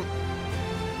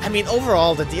 I mean,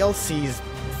 overall, the DLC's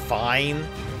fine,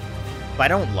 but I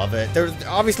don't love it. There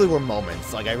obviously were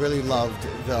moments. Like, I really loved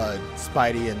the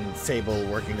Spidey and Sable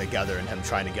working together and him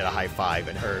trying to get a high five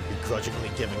and her begrudgingly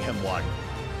giving him one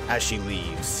as she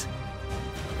leaves.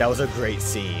 That was a great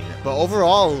scene. But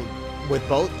overall, with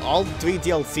all three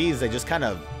DLCs, they just kind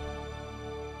of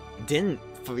didn't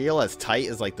feel as tight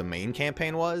as like the main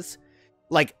campaign was.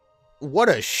 Like, what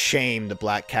a shame the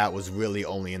Black Cat was really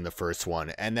only in the first one,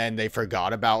 and then they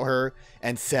forgot about her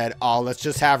and said, oh, let's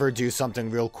just have her do something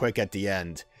real quick at the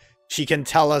end. She can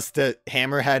tell us that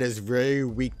Hammerhead is very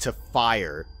weak to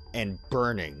fire and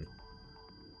burning,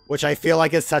 which I feel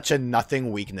like is such a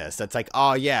nothing weakness. That's like,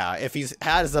 oh yeah, if he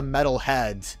has a metal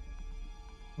head,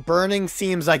 burning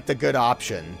seems like the good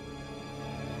option.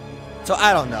 So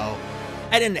I don't know.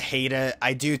 I didn't hate it.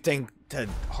 I do think the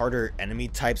harder enemy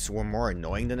types were more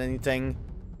annoying than anything.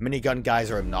 Minigun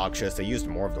guys are obnoxious. They used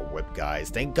more of the whip guys.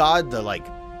 Thank God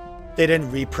they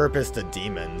didn't repurpose the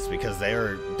demons, because they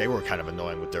were kind of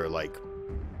annoying with their like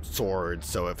swords.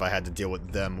 So if I had to deal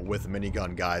with them with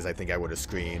minigun guys, I think I would have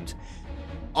screamed.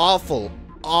 Awful,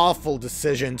 awful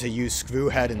decision to use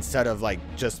Screwhead instead of like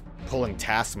just pulling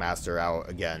Taskmaster out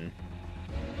again.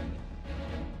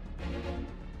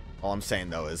 All I'm saying,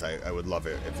 though, is I would love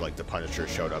it if, like, the Punisher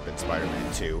showed up in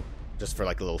Spider-Man 2. Just for,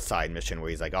 like, a little side mission where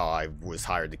he's like, oh, I was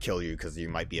hired to kill you because you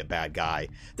might be a bad guy.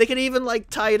 They can even, like,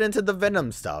 tie it into the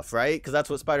Venom stuff, right? Because that's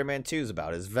what Spider-Man 2 is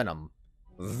about, is Venom.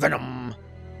 Venom!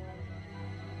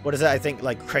 What is it? I think,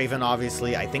 like, Kraven,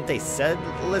 obviously. I think they said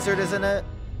Lizard is in it.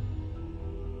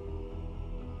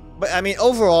 But, I mean,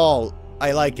 overall,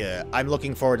 I like it. I'm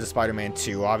looking forward to Spider-Man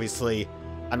 2. Obviously,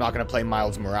 I'm not going to play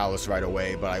Miles Morales right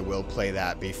away, but I will play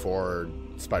that before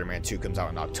Spider-Man 2 comes out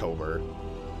in October.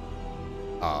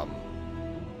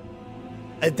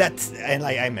 And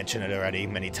like I mentioned it already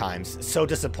many times, so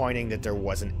disappointing that there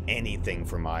wasn't anything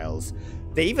for Miles.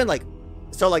 They even, like,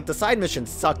 so, like, the side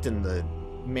missions sucked in the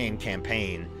main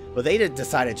campaign, but they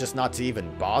decided just not to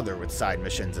even bother with side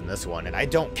missions in this one, and I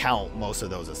don't count most of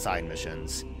those as side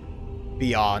missions.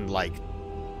 Beyond, like,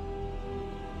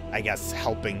 I guess,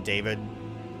 helping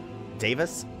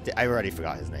Davis? I already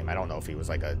forgot his name. I don't know if he was,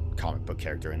 like, a comic book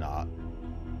character or not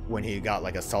when he got,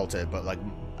 like, assaulted, but, like,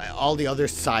 all the other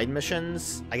side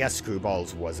missions, I guess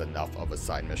Screwballs was enough of a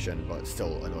side mission, but it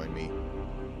still annoyed me.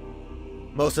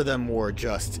 Most of them were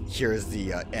just, here's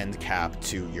the end cap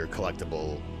to your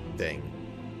collectible thing.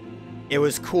 It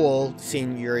was cool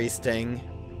seeing Yuri's thing.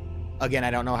 Again, I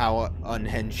don't know how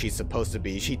unhinged she's supposed to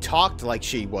be. She talked like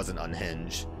she wasn't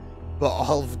unhinged, but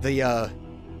all of the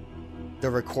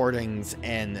recordings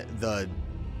and the,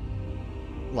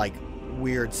 like,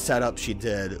 weird setup she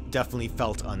did definitely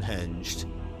felt unhinged.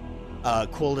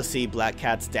 Cool to see Black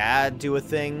Cat's dad do a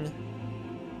thing.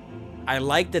 I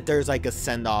like that there's, like, a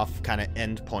send-off kind of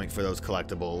end point for those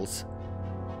collectibles.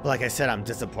 But like I said, I'm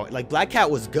disappointed. Like, Black Cat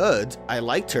was good. I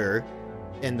liked her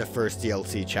in the first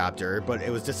DLC chapter, but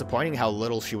it was disappointing how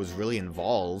little she was really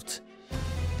involved.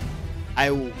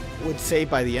 I would say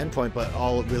by the end point, but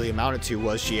all it really amounted to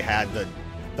was she had the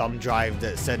thumb drive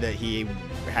that said that he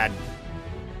had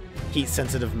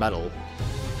heat-sensitive metal.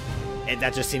 And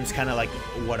that just seems kind of like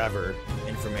whatever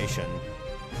information.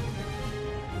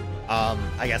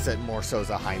 I guess it more so is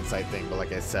a hindsight thing, but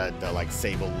like I said, the, like,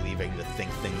 Sable leaving to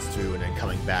think things through and then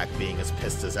coming back being as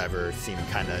pissed as ever seemed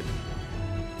kind of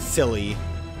silly.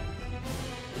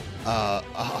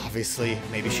 Obviously,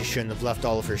 maybe she shouldn't have left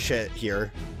all of her shit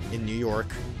here in New York.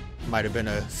 Might have been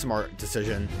a smart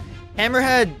decision.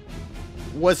 Hammerhead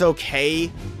was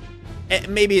okay.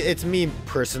 Maybe it's me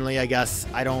personally, I guess.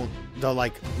 I don't... The,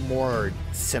 like, more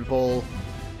simple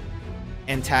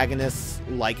antagonists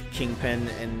like Kingpin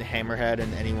and Hammerhead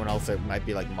and anyone else that might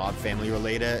be, like, mob family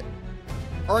related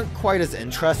aren't quite as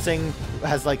interesting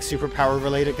as, like, superpower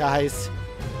related guys.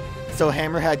 So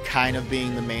Hammerhead kind of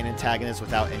being the main antagonist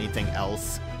without anything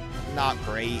else, not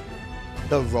great.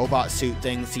 The robot suit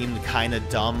thing seemed kind of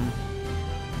dumb.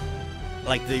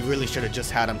 Like, they really should have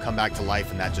just had him come back to life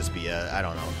and that just be a... I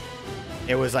don't know.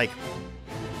 It was like...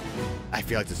 I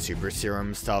feel like the super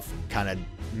serum stuff kind of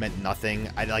meant nothing.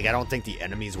 I don't think the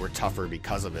enemies were tougher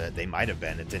because of it. They might have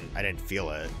been. I didn't feel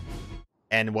it.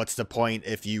 And what's the point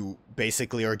if you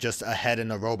basically are just a head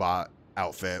in a robot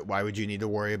outfit? Why would you need to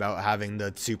worry about having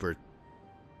the super...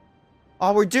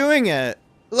 Oh, we're doing it!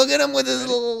 Look at him with his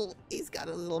little... He's got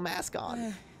a little mask on.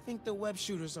 I think the web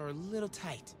shooters are a little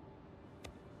tight.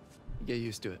 Get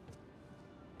used to it.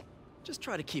 Just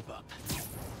try to keep up.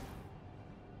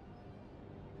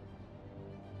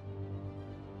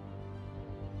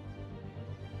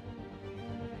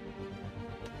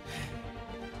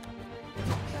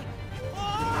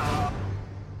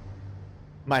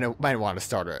 Might want to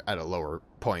start at a lower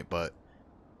point, but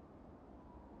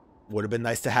would have been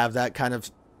nice to have that kind of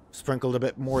sprinkled a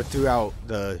bit more throughout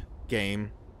the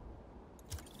game.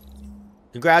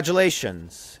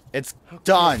 Congratulations, it's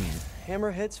done.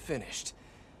 Hammerhead's finished,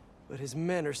 but his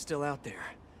men are still out there.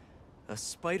 A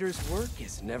spider's work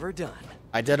is never done.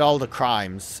 I did all the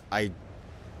crimes. I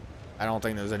don't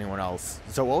think there's anyone else.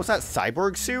 So what was that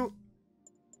cyborg suit?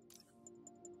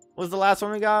 What was the last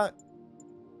one we got?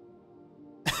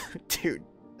 Dude,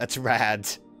 that's rad.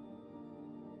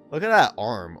 Look at that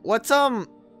arm. What's I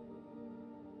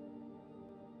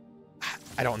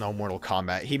don't know Mortal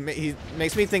Kombat. He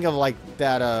makes me think of, like,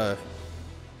 that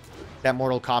that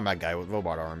Mortal Kombat guy with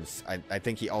robot arms. I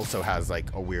think he also has,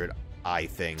 like, a weird eye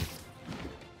thing.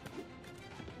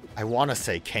 I want to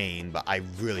say Kane, but I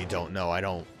really don't know. I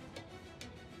don't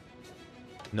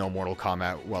know Mortal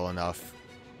Kombat well enough.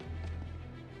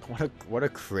 What a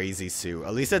crazy suit.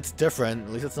 At least it's different.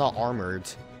 At least it's not armored.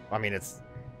 I mean, it's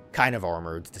kind of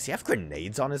armored. Does he have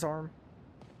grenades on his arm?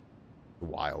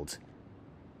 Wild.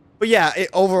 But yeah,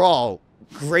 overall,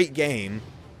 great game.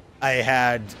 I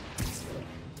had,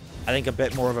 I think, a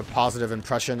bit more of a positive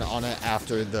impression on it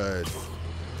after the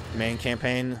main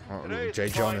campaign. J.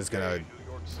 Jonah is gonna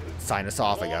sign us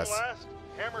off, I guess. Last,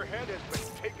 Hammerhead has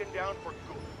been taken down for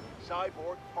good,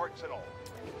 cyborg parts and all.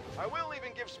 I will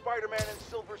even give Spider-Man and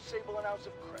Silver Sable an ounce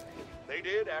of credit. They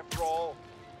did, after all,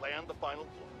 land the final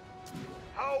blow.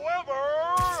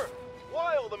 However,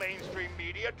 while the mainstream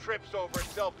media trips over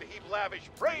itself to heap lavish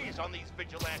praise on these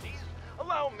vigilantes,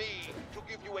 allow me to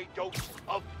give you a dose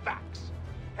of facts.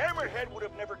 Hammerhead would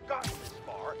have never gotten this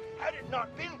far had it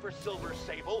not been for Silver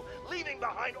Sable leaving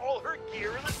behind all her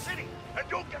gear in the city. And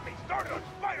don't get me started on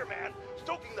Spider-Man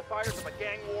stoking the fires of a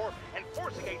gang war and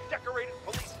forcing a decorated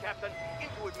police captain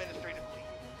into administrative leave.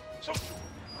 So sure,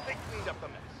 they cleaned up the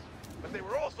mess, but they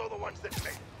were also the ones that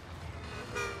made it.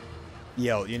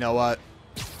 Yo, you know what?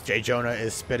 J. Jonah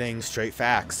is spitting straight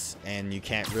facts, and you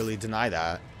can't really deny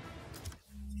that.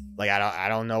 Like, I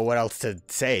don't know what else to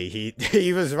say.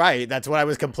 He was right. That's what I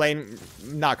was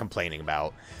not complaining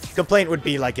about. Complaint would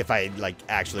be like if I like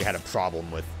actually had a problem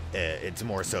with it. It's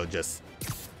more so just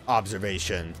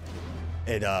observation.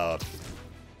 It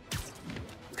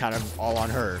kind of all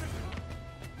on her.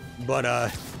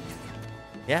 But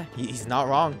yeah, he's not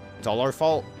wrong. It's all our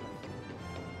fault.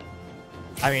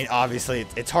 I mean, obviously,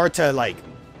 it's hard to like.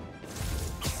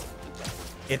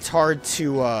 It's hard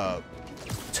to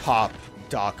top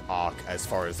Doc Ock as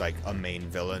far as like a main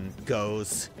villain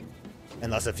goes,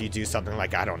 unless if you do something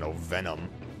like, I don't know, Venom.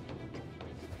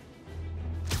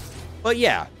 But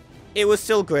yeah, it was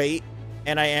still great,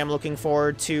 and I am looking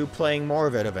forward to playing more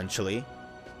of it eventually.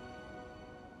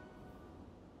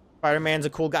 Spider-Man's a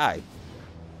cool guy.